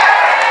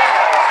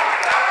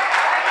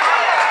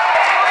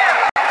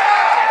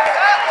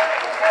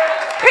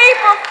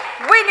 People,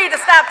 we need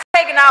to stop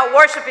taking our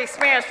worship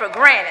experience for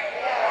granted.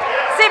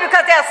 See,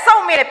 because there are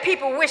so many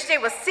people wish they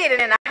were sitting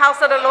in the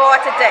house of the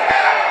Lord today.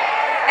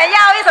 And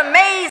y'all, it's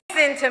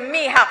amazing to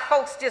me how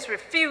folks just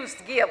refuse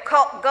to give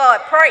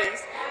God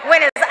praise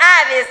when it's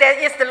obvious that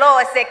it's the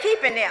Lord that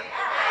keeping them.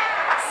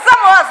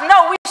 Some of us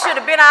know we should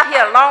have been out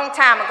here a long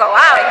time ago,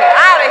 out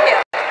of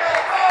here.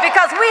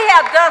 Because we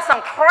have done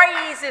some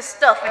crazy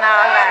stuff in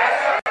our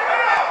lives.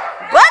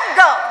 But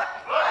God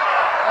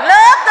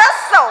loved us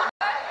so.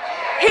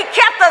 He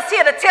kept us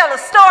here to tell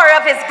the story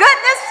of his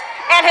goodness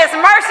and his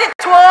mercy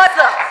towards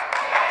us.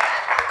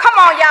 Come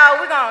on, y'all,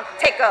 we're going to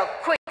take a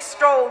quick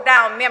stroll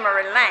down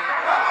memory lane.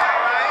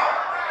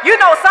 You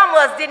know, some of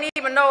us didn't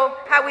even know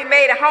how we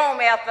made it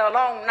home after a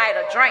long night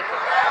of drinking.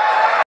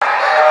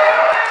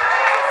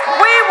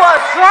 We were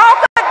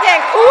drunker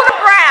than Cooter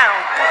Brown,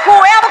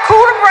 whoever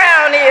Cooter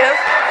Brown is.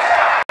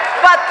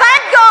 But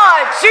thank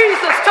God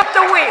Jesus took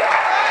the wheel.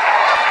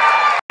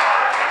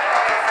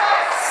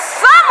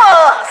 Some of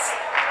us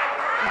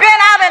been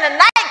out in the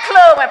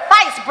nightclub when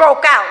fights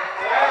broke out.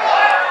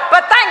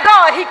 But thank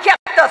God he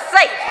kept us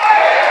safe.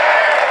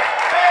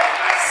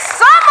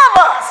 Some of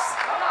us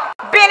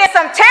been in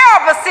some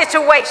terrible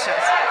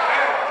situations.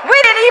 We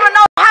didn't even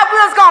know how we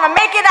was going to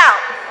make it out.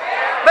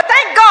 But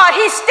thank God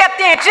he stepped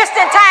in just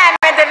in time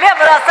and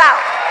delivered us out.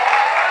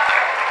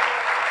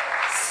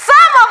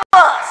 Some of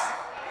us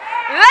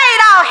laid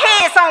our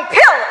heads on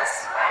pillars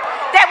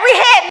that we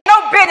had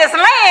no business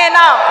laying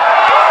on.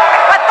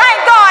 But thank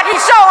God he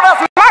showed us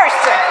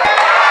mercy.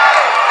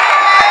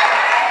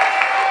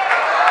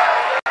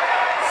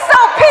 So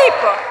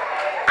people,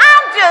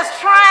 I'm just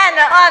trying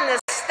to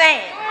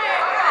understand.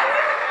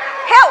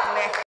 Help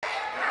me.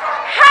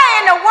 How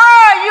in the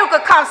world you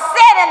could come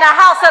sit in the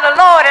house of the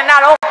Lord and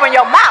not open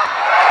your mouth?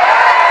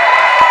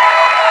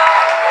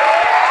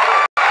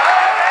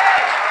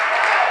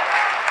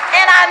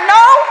 And I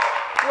know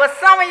what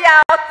some of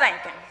y'all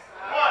thinking.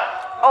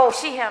 Oh,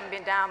 she haven't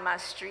been down my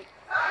street.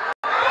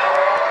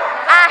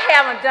 I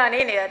haven't done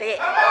any of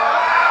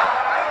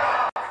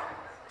that.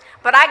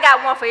 But I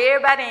got one for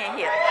everybody in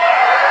here.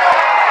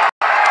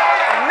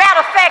 Matter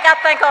of fact, I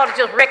think I ought to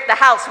just wreck the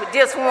house with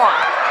this one.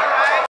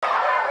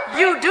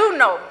 You do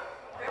know,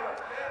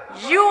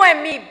 you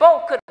and me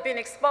both could have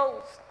been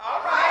exposed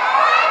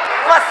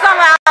for some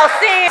of our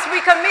sins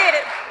we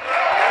committed.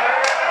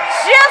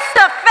 Just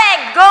the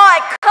fact God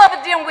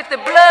covered them with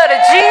the blood of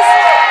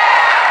Jesus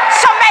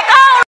shall make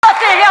all of us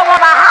in here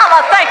want to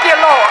holler, thank you,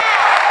 Lord.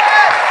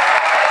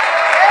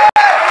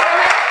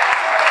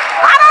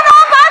 I don't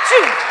know about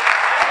you,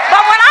 but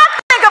when I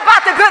think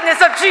about the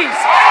goodness of Jesus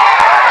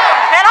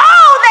and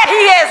all that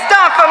he has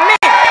done for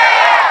me,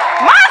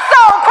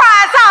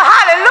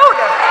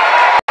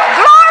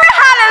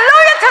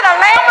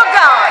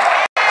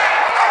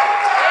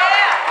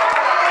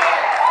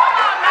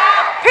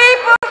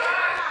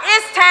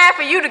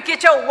 to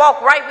get your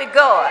walk right with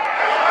God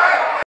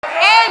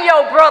and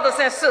your brothers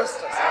and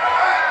sisters.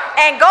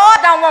 And God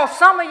don't want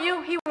some of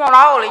you, he want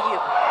all of you.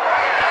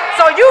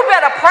 So you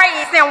better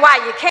praise him while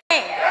you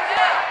can.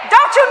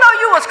 Don't you know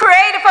you was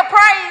created for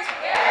praise?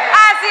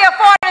 Isaiah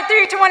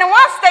 43:21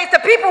 states,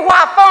 the people who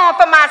are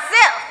formed for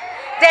myself,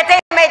 that they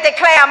may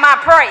declare my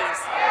praise.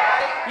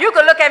 You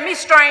can look at me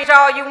strange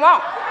all you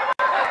want.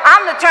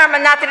 I'm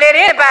determined not to let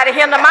anybody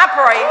hinder my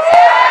praise.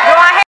 Do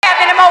I have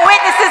any more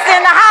witnesses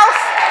in the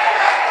house?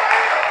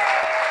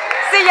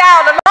 See,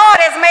 y'all, the Lord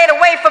has made a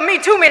way for me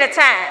too many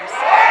times.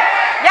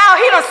 Y'all,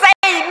 he done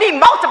saved me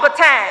multiple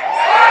times.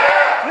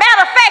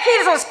 Matter of fact, he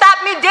done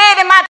stopped me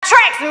dead in my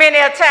tracks many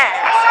a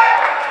times.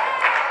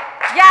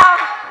 Y'all,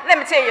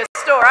 let me tell you a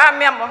story. I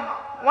remember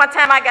one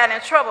time I got in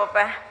trouble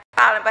for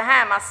falling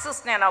behind my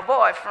sister and her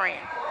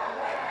boyfriend.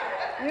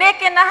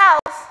 Nick in the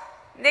house.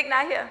 Nick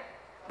not here.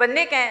 But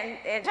Nick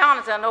and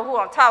Jonathan know who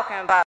I'm talking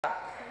about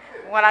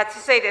when I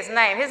say this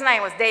name. His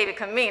name was David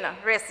Kamina,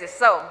 rest his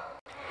soul.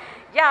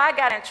 Yeah, I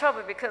got in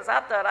trouble because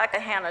I thought I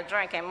could handle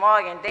drinking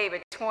Morgan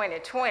David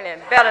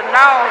 2020, better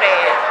known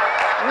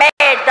as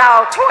Mad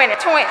Dog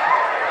 2020.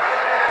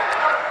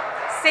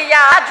 See,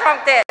 y'all, I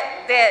drunk that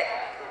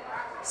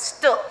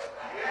stuff.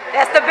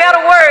 That's the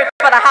better word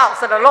for the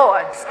house of the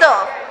Lord,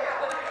 stuff.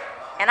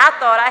 And I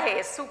thought I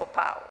had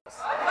superpowers.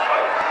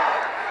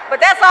 But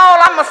that's all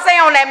I'm going to say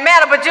on that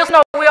matter, but just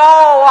know we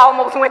all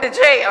almost went to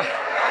jail.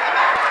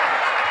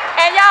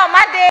 And y'all,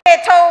 my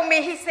dad told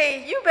me, he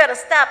said, you better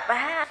stop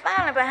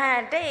falling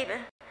behind David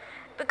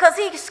because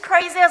he's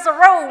crazy as a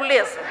road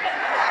lizard.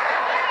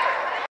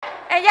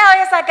 And y'all,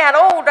 as I got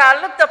older, I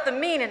looked up the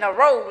meaning of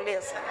road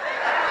lizard.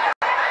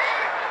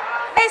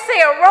 They say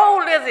a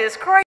road lizard is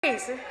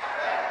crazy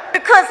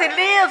because it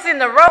lives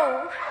in the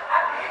road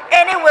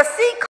and it will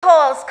see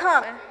cars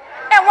coming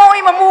and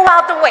won't even move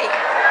out the way.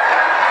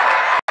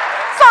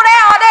 So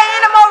there ain't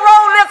any more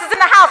road lizards in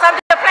the house. I'm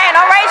just playing.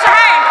 Don't raise your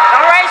hand.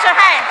 Don't raise your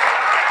hand.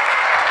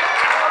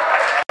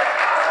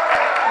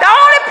 The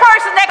only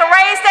person that can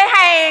raise their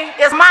hand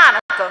is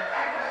Monica.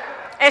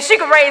 And she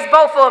can raise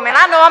both of them. And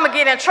I know I'm going to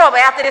get in trouble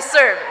after this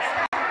service.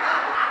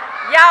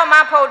 Y'all,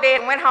 my poor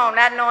dad went home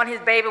not knowing his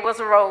baby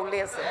was a road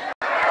lizard.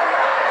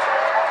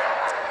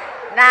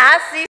 Now, I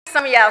see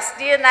some of y'all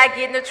still not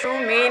getting the true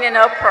meaning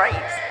of praise.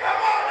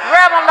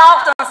 Reverend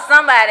Lofton,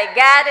 somebody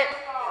got it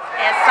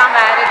and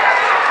somebody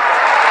don't.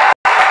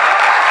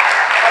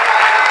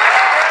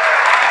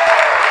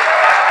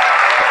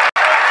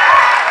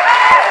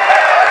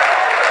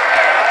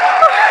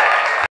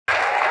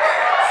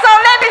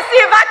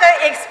 See if I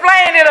can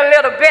explain it a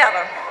little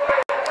better.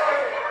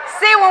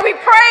 See, when we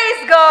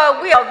praise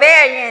God, we are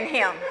valuing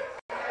him.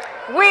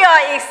 We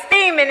are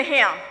esteeming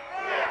him.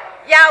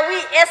 Y'all, we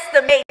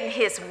estimating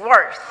his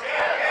worth.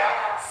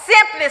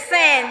 Simply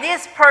saying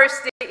this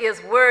person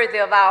is worthy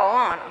of our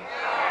honor.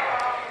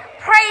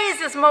 Praise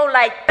is more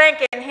like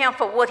thanking him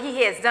for what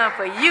he has done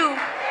for you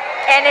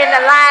and in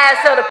the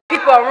lives of the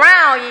people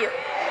around you.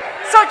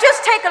 So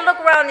just take a look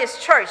around this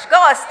church.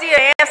 God is still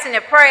answering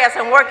the prayers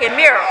and working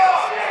miracles.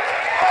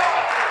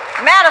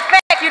 Matter of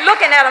fact, you're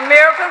looking at a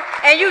miracle,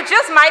 and you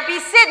just might be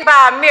sitting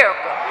by a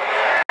miracle.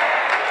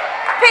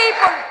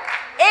 People,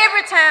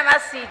 every time I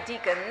see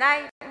Deacon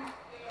Knight,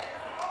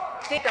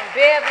 Deacon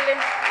Beverly,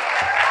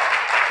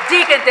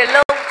 Deacon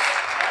DeLoach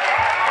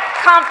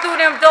come through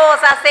them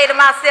doors, I say to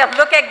myself,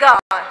 look at God.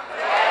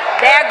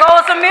 There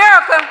goes a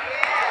miracle.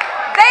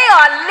 They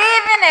are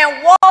living and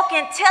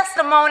walking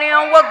testimony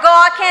on what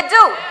God can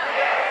do.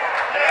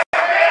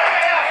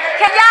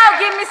 Can y'all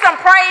give me some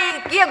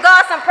praise, give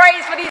God some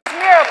praise for these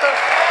miracles?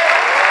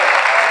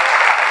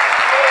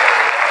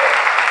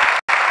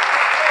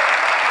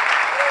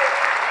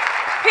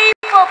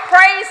 People,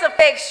 praise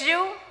affects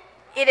you,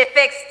 it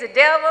affects the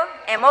devil,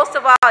 and most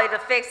of all, it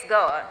affects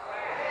God.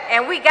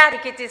 And we got to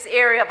get this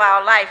area of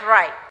our life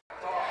right.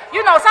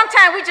 You know,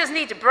 sometimes we just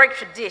need to break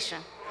tradition,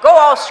 go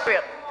off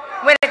script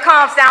when it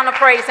comes down to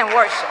praise and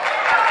worship.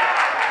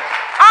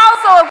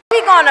 Also, if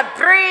we're going to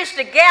bridge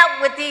the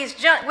gap with this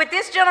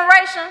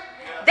generation,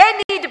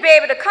 they need to be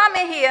able to come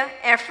in here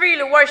and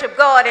freely worship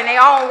God in their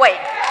own way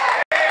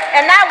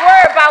and not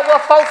worry about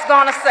what folks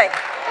going to say.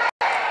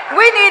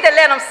 We need to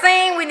let them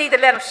sing, we need to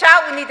let them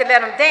shout, we need to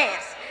let them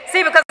dance.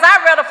 See, because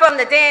I'd rather for them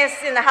to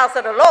dance in the house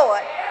of the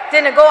Lord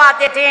than to go out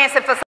there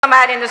dancing for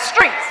somebody in the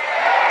streets.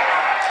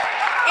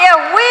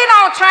 If we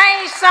don't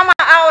change some of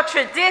our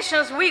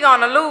traditions, we're going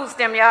to lose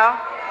them, y'all.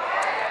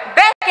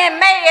 Back in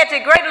May at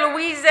the Greater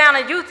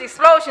Louisiana Youth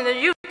Explosion, the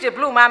youth just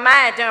blew my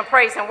mind during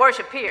praise and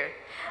worship period.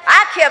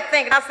 I kept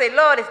thinking, I said,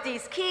 Lord, if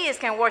these kids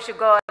can worship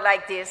God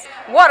like this,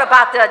 what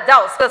about the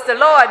adults? Because the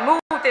Lord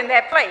moved in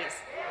that place.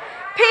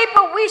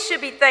 People, we should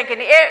be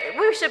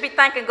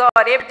thanking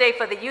God every day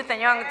for the youth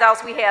and young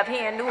adults we have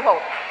here in New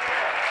Hope.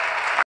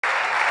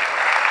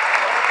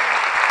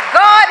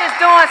 God is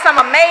doing some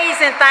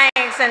amazing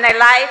things in their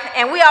life,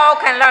 and we all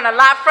can learn a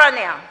lot from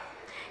them.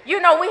 You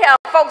know, we have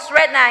folks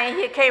right now in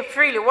here can't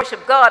freely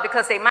worship God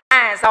because their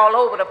minds all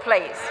over the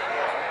place.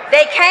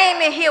 They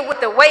came in here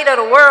with the weight of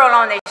the world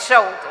on their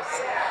shoulders.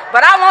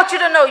 But I want you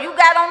to know you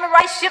got on the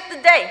right ship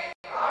today,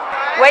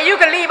 where you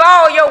can leave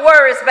all your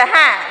worries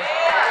behind.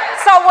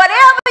 So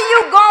whatever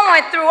you're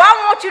going through, I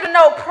want you to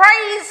know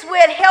praise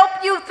will help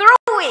you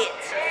through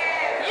it.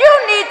 You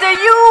need to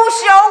use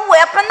your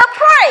weapon of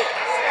praise.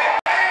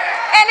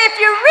 And if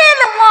you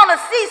really want to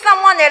see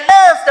someone that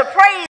loves to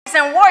praise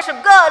and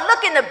worship God,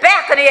 look in the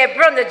balcony at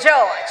Brother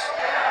George.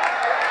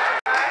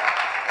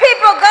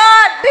 People of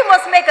God, we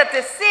must make a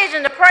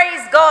decision to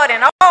praise God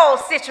in all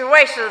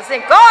situations,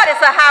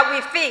 regardless of how we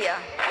feel.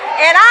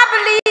 And I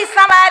believe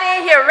somebody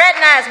in here right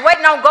now is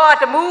waiting on God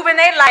to move in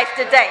their life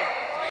today.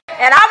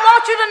 And I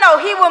want you to know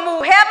he will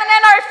move heaven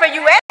and earth for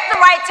you at the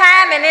right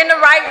time and in the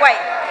right way.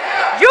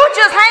 You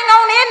just hang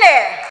on in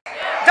there.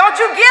 Don't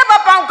you give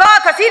up on God,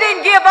 because he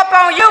didn't give up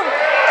on you.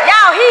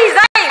 Y'all, he's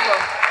able.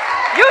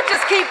 You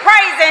just keep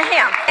praising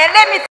him. And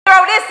let me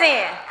throw this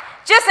in.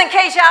 Just in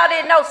case y'all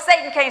didn't know,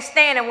 Satan can't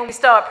stand it when we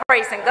start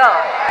praising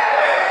God.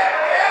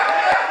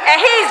 And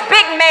he's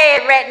big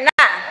mad right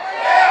now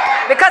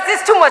because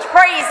there's too much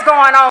praise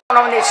going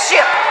on this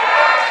ship.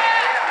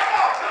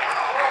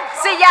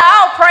 See,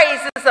 y'all,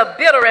 praise is a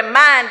bitter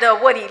reminder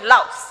of what he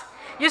lost.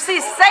 You see,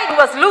 Satan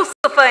was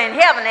Lucifer in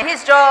heaven, and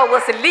his job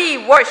was to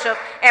lead worship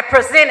and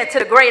present it to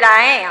the great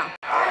I am.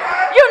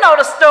 You know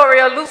the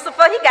story of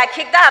Lucifer. He got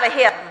kicked out of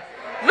heaven.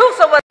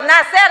 Lucifer was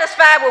not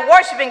satisfied with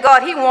worshiping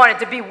God. He wanted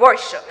to be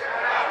worshiped.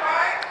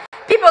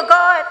 People of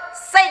God,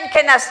 Satan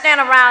cannot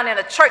stand around in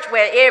a church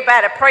where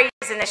everybody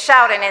praising and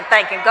shouting and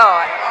thanking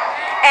God.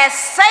 And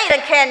Satan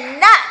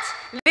cannot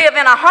live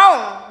in a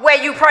home where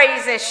you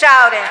praise and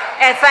shouting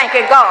and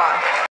thanking God.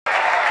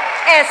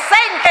 And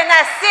Satan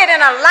cannot sit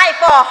in a life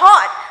or a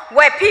heart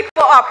where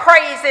people are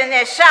praising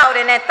and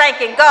shouting and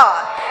thanking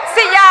God.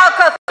 See, y'all,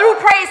 because through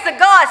praise to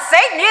God,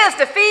 Satan is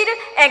defeated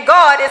and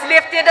God is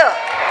lifted up.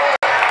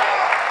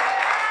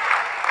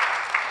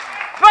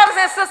 Brothers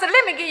and sisters,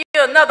 let me give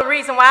you another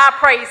reason why I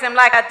praise him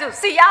like I do.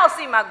 See, y'all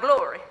see my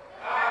glory.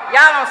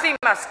 Y'all don't see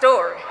my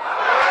story.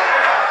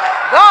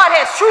 God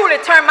has truly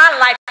turned my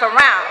life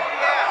around.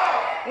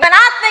 When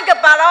I think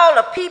about all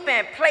the people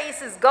and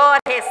places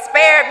God has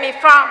spared me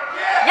from,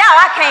 y'all,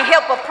 I can't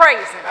help but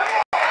praise him.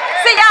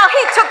 See, y'all,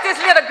 he took this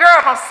little girl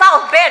from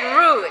South Baton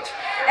Rouge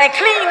and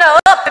cleaned her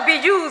up to be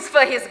used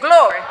for his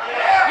glory.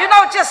 You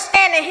know, just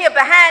standing here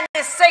behind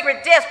this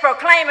sacred desk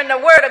proclaiming the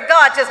word of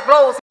God just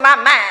blows my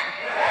mind.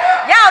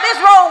 Y'all, this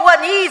road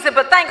wasn't easy,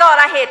 but thank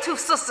God I had two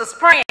sisters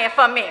praying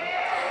for me.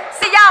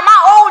 See, y'all, my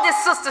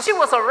oldest sister, she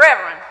was a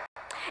reverend.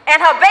 And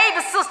her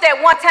baby sister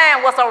at one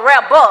time was a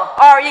rebel,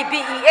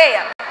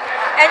 R-E-B-E-L.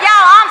 And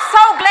y'all, I'm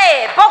so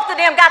glad both of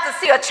them got to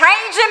see a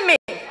change in me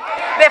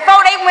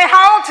before they went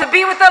home to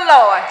be with the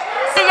Lord.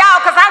 See,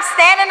 y'all, because I'm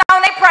standing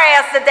on their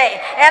prayers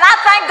today. And I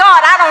thank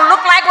God I don't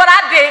look like what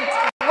I've been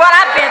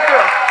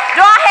through.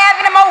 Do I have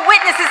any more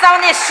witnesses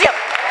on this ship?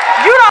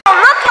 You don't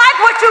look like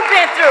what you've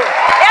been through.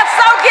 If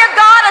so, give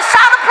God a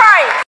shout of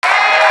praise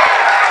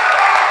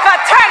for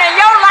turning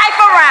your life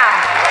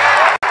around.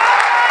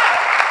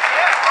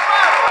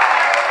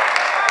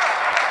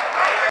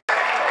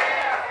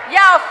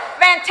 Y'all,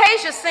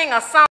 Fantasia sing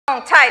a song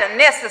titled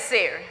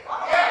Necessary.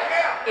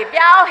 If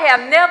y'all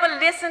have never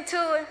listened to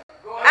it,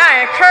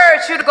 I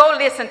encourage you to go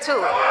listen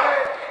to it.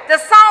 The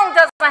song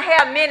doesn't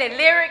have many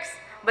lyrics,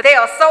 but they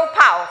are so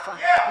powerful.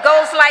 It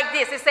goes like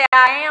this. It says,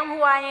 I am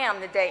who I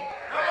am today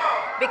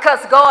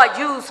because God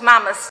used my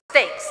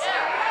mistakes.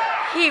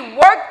 He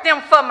worked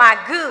them for my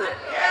good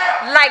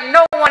like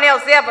no one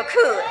else ever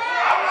could.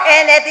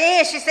 And at the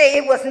end, she said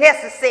it was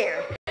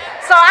necessary.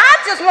 So I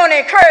just want to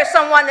encourage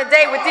someone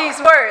today with these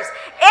words.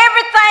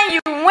 Everything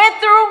you went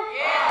through,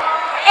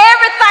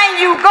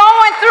 everything you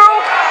going through,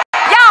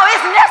 y'all,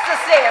 it's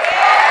necessary.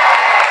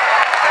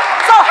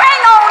 So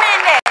hang on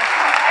in there.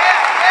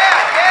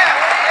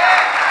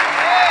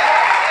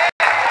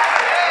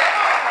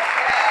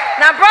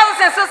 Now, brothers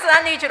and sisters,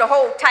 I need you to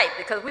hold tight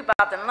because we're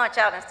about to launch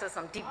out into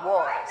some deep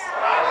waters.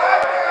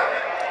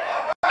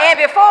 And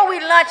before we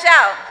launch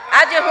out,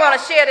 I just want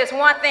to share this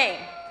one thing.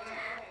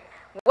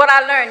 What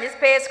I learned this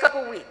past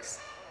couple weeks,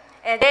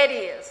 and that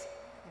is,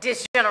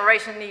 this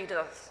generation needs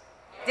us.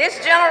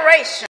 This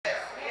generation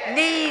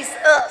needs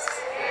us.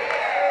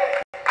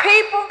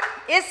 People,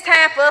 it's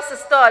time for us to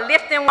start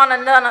lifting one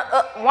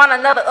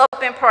another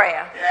up in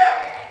prayer.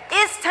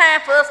 It's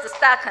time for us to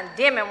start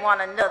condemning one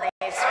another,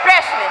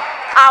 especially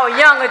our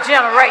younger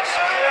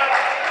generation.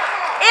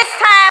 It's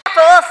time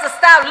for us to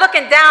stop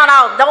looking down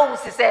our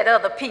noses at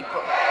other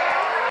people,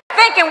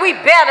 thinking we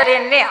better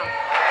than them.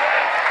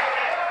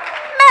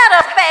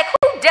 Matter of fact,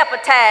 who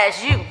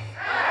deputized you?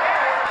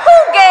 Who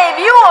gave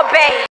you a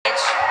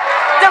badge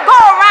to go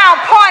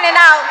around pointing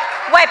out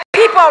where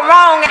people are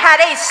wrong and how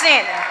they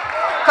sinning?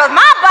 Because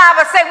my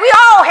Bible says we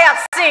all have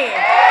sinned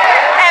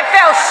and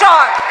fell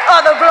short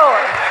of the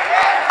glory.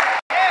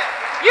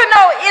 You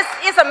know,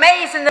 it's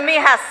amazing to me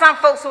how some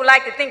folks who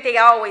like to think they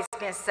always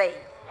been saved.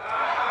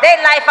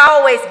 Their life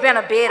always been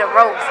a bed of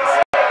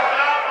roses.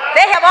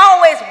 They have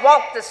always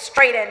walked the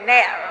straight and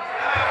narrow.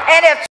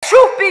 And if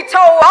truth be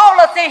told,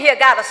 all of us in here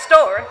got a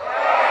story.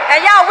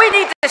 And y'all, we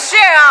need to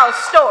share our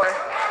story.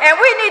 And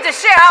we need to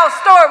share our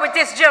story with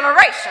this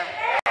generation.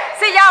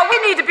 See, y'all, we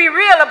need to be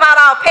real about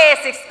our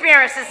past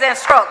experiences and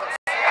struggles.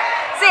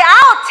 See,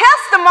 our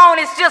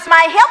testimonies just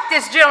might help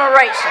this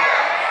generation.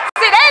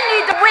 See, they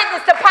need to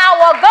witness the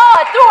power of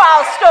God through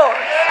our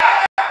stories.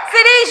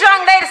 See, these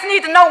young ladies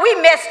need to know we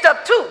messed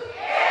up too.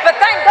 But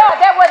thank God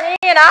that wasn't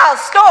the end of our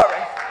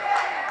story.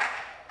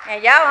 And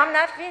y'all, I'm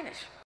not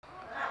finished.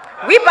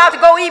 We about to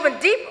go even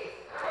deeper.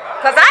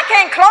 Because I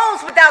can't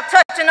close without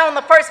touching on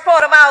the first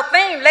part of our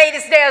theme,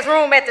 ladies, there's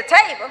room at the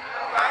table.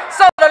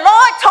 So the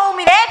Lord told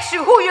me to ask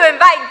you who you're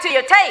inviting to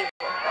your table.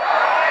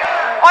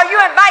 Are you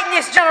inviting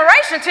this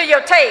generation to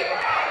your table?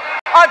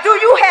 Or do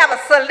you have a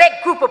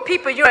select group of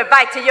people you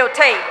invite to your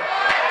table?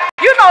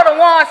 You know the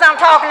ones I'm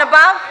talking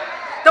about.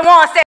 The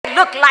ones that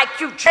look like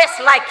you, dress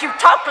like you,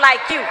 talk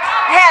like you,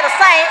 have the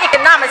same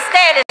economic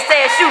status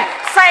as you,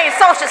 same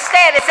social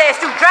status as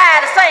you,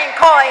 drive the same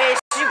car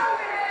as you,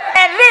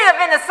 and live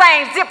in the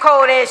same zip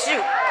code as you.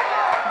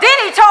 Then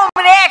he told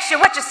me to ask you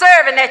what you're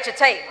serving at your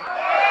table.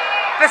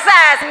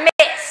 Besides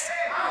mess.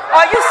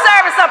 Are you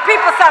serving some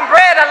people some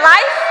bread of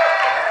life?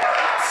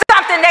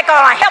 Something that's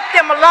gonna help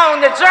them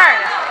along the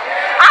journey.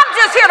 I'm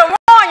just here to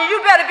warn you, you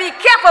better be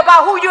careful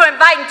about who you're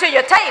inviting to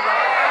your table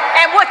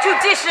and what you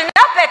dishing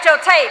up at your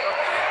table.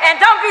 And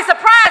don't be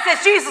surprised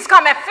if Jesus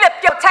come and flip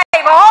your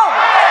table over.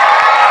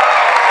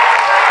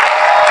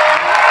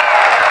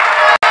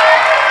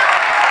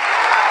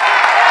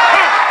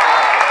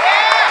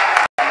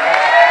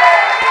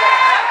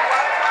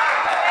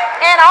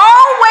 And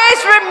always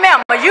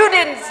remember, you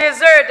didn't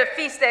deserve to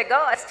feast at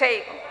God's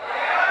table.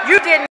 You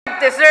didn't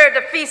deserve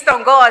to feast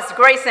on God's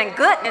grace and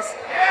goodness,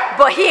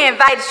 but he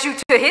invited you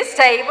to his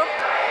table.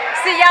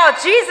 See, y'all,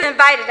 Jesus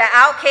invited the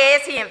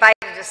outcasts, he invited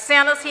the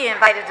sinners, he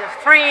invited the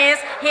friends,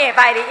 he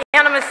invited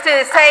enemies to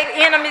his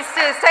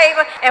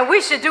table, and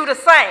we should do the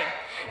same.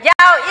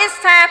 Y'all, it's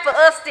time for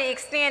us to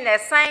extend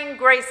that same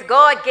grace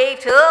God gave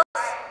to us,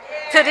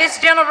 to this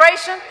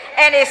generation,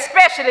 and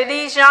especially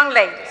these young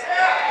ladies.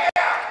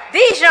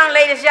 These young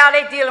ladies, y'all,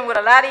 they dealing with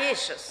a lot of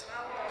issues.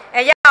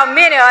 And y'all,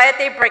 many are at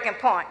their breaking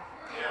point.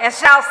 And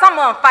y'all, some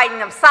of them fighting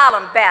them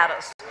silent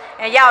battles.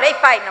 And y'all, they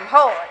fighting them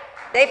hard.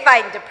 They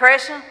fighting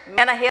depression,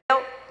 mental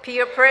health,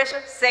 peer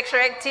pressure, sexual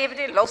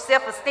activity, low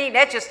self-esteem.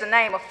 That's just to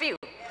name a few.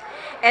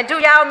 And do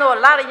y'all know a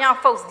lot of young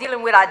folks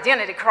dealing with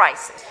identity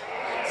crisis?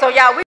 So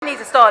y'all, we need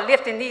to start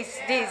lifting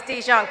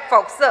these young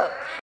folks up.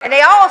 And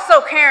they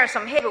also carrying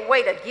some heavy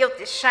weight of guilt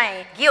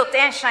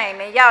and shame,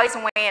 and y'all, it's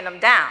weighing them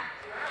down.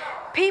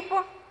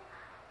 People,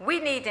 we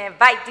need to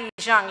invite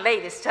these young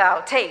ladies to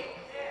our table.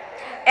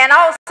 And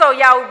also,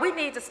 y'all, we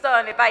need to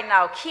start inviting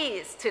our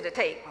kids to the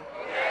table.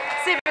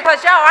 See,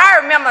 because y'all, I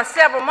remember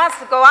several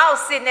months ago, I was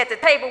sitting at the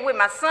table with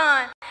my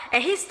son,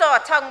 and he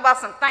started talking about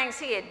some things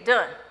he had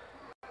done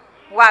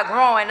while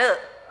growing up.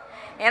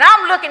 And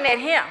I'm looking at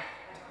him,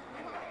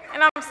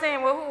 and I'm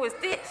saying, well, who is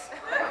this?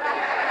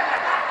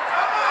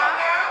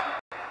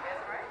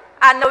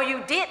 I know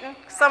you didn't,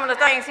 some of the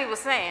things he was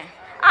saying.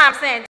 I'm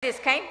saying, this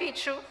can't be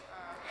true.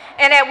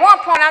 And at one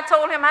point, I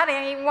told him I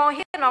didn't even want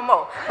to hear no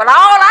more. But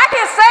all I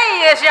can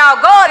say is, y'all,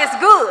 God is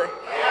good.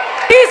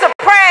 He's a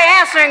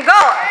prayer-answering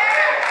God.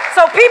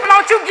 So people,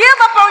 don't you give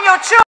up on your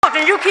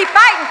children. You keep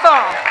fighting for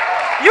them.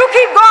 You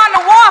keep going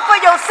to war for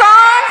your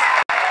sons,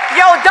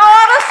 your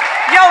daughters,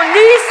 your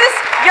nieces,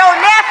 your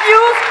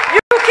nephews.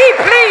 You keep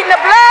pleading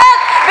the blood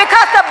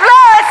because the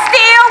blood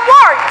still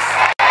works.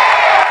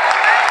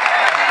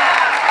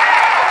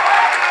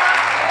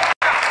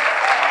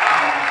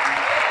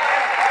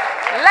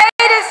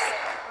 Ladies,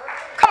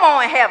 come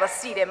on and have a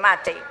seat at my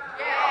table.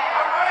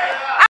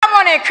 I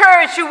want to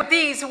encourage you with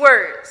these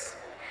words.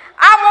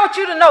 I want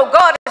you to know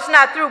God is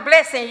not through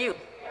blessing you.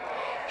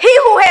 He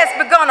who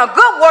has begun a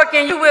good work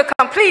in you will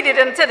complete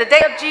it until the day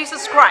of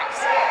Jesus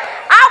Christ.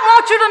 I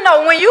want you to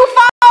know when you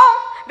fall,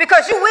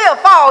 because you will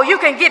fall, you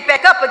can get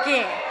back up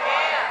again.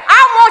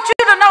 I want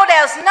you to know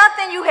there's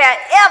nothing you have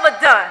ever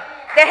done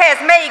that has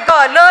made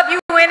God love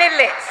you any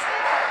less.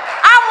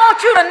 I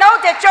want you to know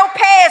that your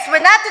past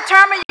will not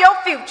determine your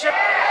future,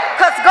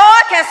 because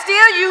God can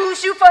still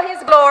use you for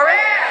his glory.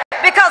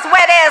 Because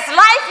where there's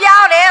life,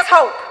 y'all, there's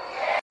hope.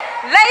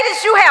 Ladies,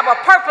 you have a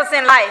purpose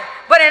in life,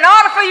 but in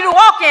order for you to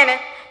walk in it,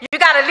 you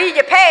got to leave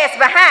your past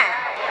behind.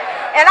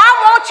 And I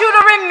want you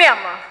to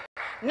remember,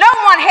 no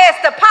one has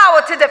the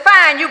power to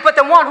define you but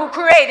the one who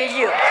created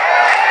you.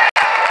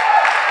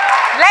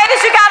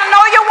 Ladies, you got to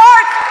know your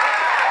worth.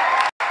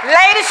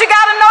 Ladies, you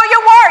got to know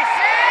your worth.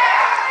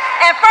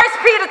 And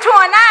 1 Peter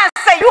 2:9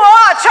 say you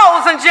are a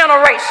chosen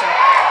generation,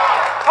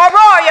 a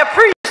royal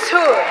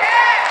priesthood,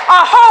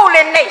 a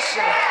holy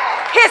nation,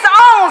 his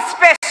own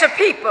special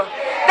people,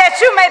 that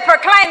you may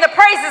proclaim the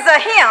praises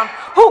of him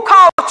who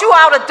called you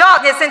out of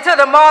darkness into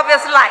the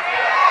marvelous light.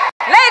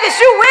 Ladies,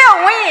 you will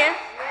win.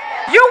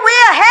 You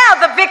will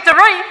have the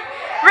victory.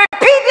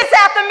 Repeat this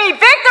after me.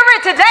 Victory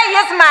today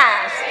is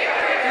mine.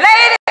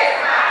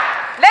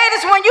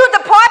 Ladies, when you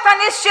depart from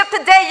this ship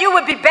today, you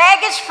will be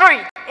baggage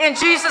free in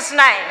Jesus'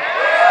 name.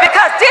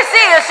 Because this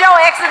is your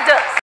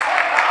exodus.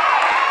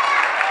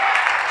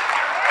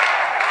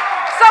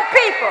 So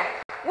people,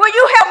 Will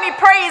you help me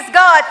praise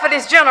God for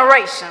this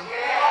generation?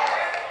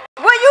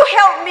 Will you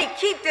help me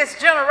keep this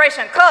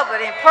generation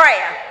covered in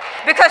prayer?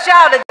 Because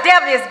y'all, the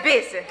devil is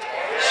busy,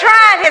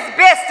 trying his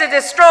best to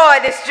destroy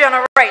this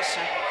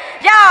generation.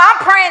 Y'all, I'm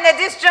praying that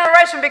this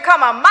generation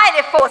become a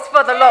mighty force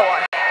for the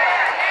Lord.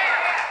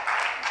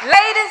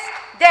 Ladies,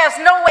 there's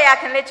no way I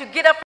can let you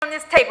get up from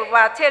this table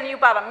without telling you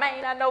about a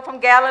man I know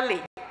from Galilee.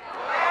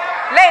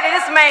 Lady,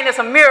 this man is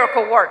a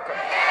miracle worker.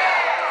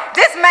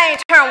 This man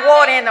turned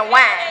water into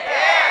wine.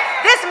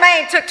 This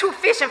man took 2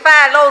 fish and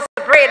 5 loaves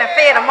of bread and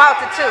fed a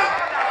multitude.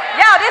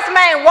 Y'all, this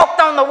man walked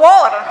on the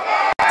water.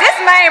 This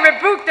man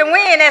rebuked the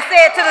wind and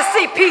said to the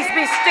sea, peace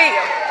be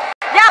still.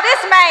 Y'all,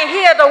 this man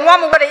healed a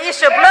woman with an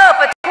issue of blood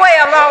for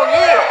 12 long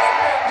years.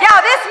 Y'all,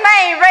 this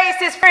man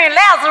raised his friend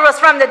Lazarus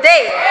from the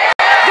dead.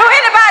 Do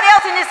anybody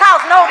else in this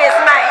house know this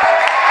man?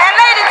 And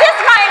ladies, this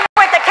man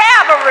went to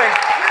Calvary.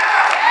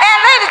 And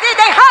ladies,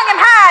 they hung him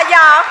high,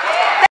 y'all.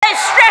 They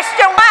stretched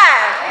him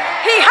wide.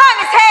 He hung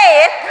his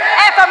head,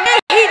 and for me,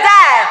 he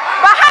died.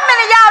 But how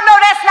many of y'all know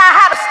that's not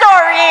how the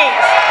story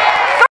ends?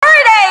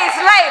 3 days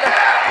later,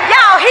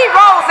 y'all, he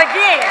rose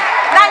again.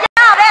 Now,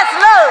 y'all, that's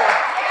love.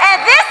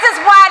 And this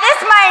is why this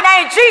man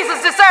named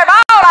Jesus deserves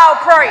all our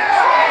praise,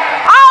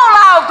 all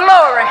our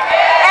glory,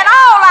 and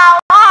all our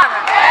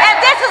honor. And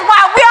this is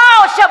why we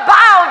all should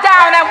bow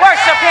down and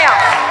worship him.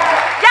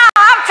 Y'all,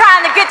 I'm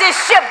trying to get this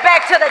ship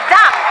back to the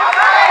dock.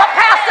 But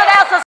Pastor,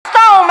 there's a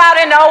storm out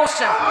in the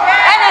ocean,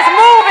 and it's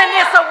moving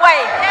this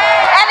away.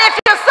 And if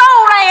your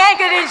soul ain't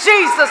anchored in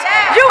Jesus,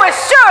 you will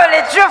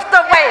surely drift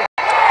away.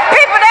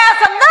 People,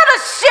 there's another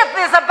ship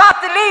is about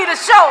to leave the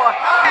shore.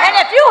 And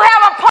if you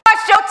haven't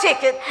punched your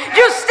ticket,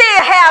 you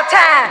still have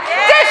time.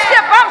 This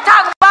ship I'm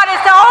talking about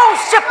is the old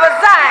ship of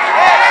Zion.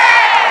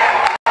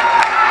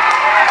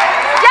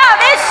 Y'all,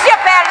 this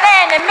ship has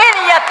landed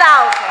many a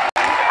thousand.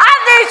 I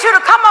need you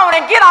to come on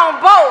and get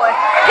on board.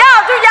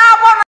 Y'all, do y'all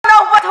want to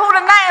know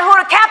who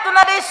the captain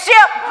of this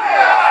ship?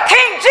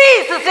 King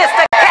Jesus is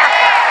the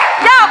captain.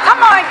 Y'all,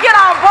 come on and get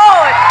on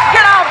board.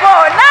 Get on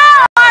board.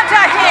 Now unto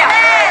him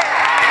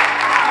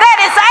that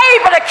is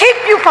able to keep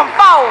you from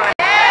falling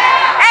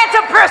and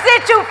to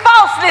present you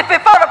falsely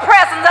before the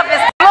presence of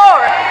his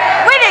glory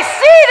with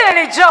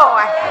exceedingly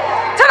joy.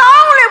 To the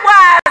only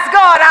wise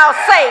God, our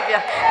Savior,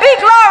 be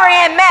glory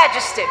and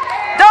majesty,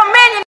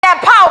 dominion and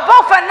power,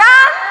 both for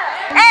now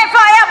and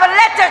forever.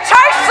 Let the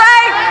church say,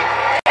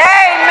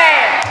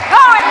 amen.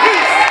 Go in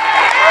peace.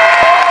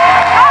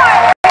 Go in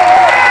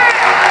peace.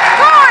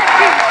 Go in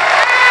peace.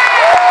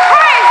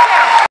 Praise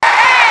him.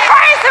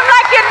 Praise him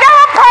like you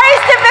never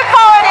praised him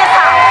before in this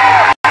house.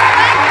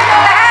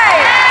 Hey.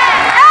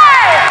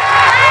 Hey.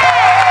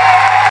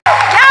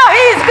 Y'all,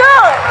 he's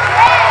good.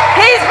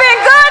 He's been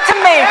good to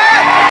me.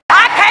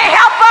 I can't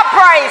help but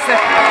praise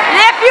him.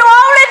 If you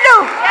only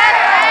knew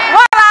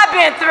what I've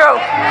been through.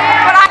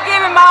 But I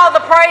give him all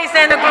the praise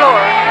and the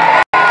glory.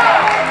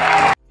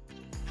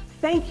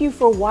 Thank you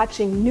for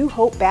watching New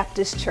Hope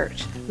Baptist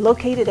Church,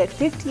 located at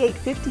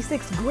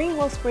 5856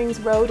 Greenwell Springs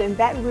Road in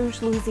Baton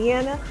Rouge,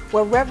 Louisiana,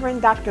 where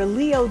Reverend Dr.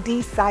 Leo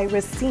D.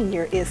 Cyrus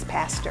Sr. is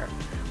pastor.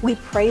 We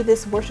pray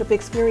this worship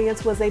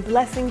experience was a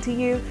blessing to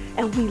you,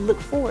 and we look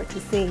forward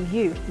to seeing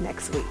you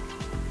next week.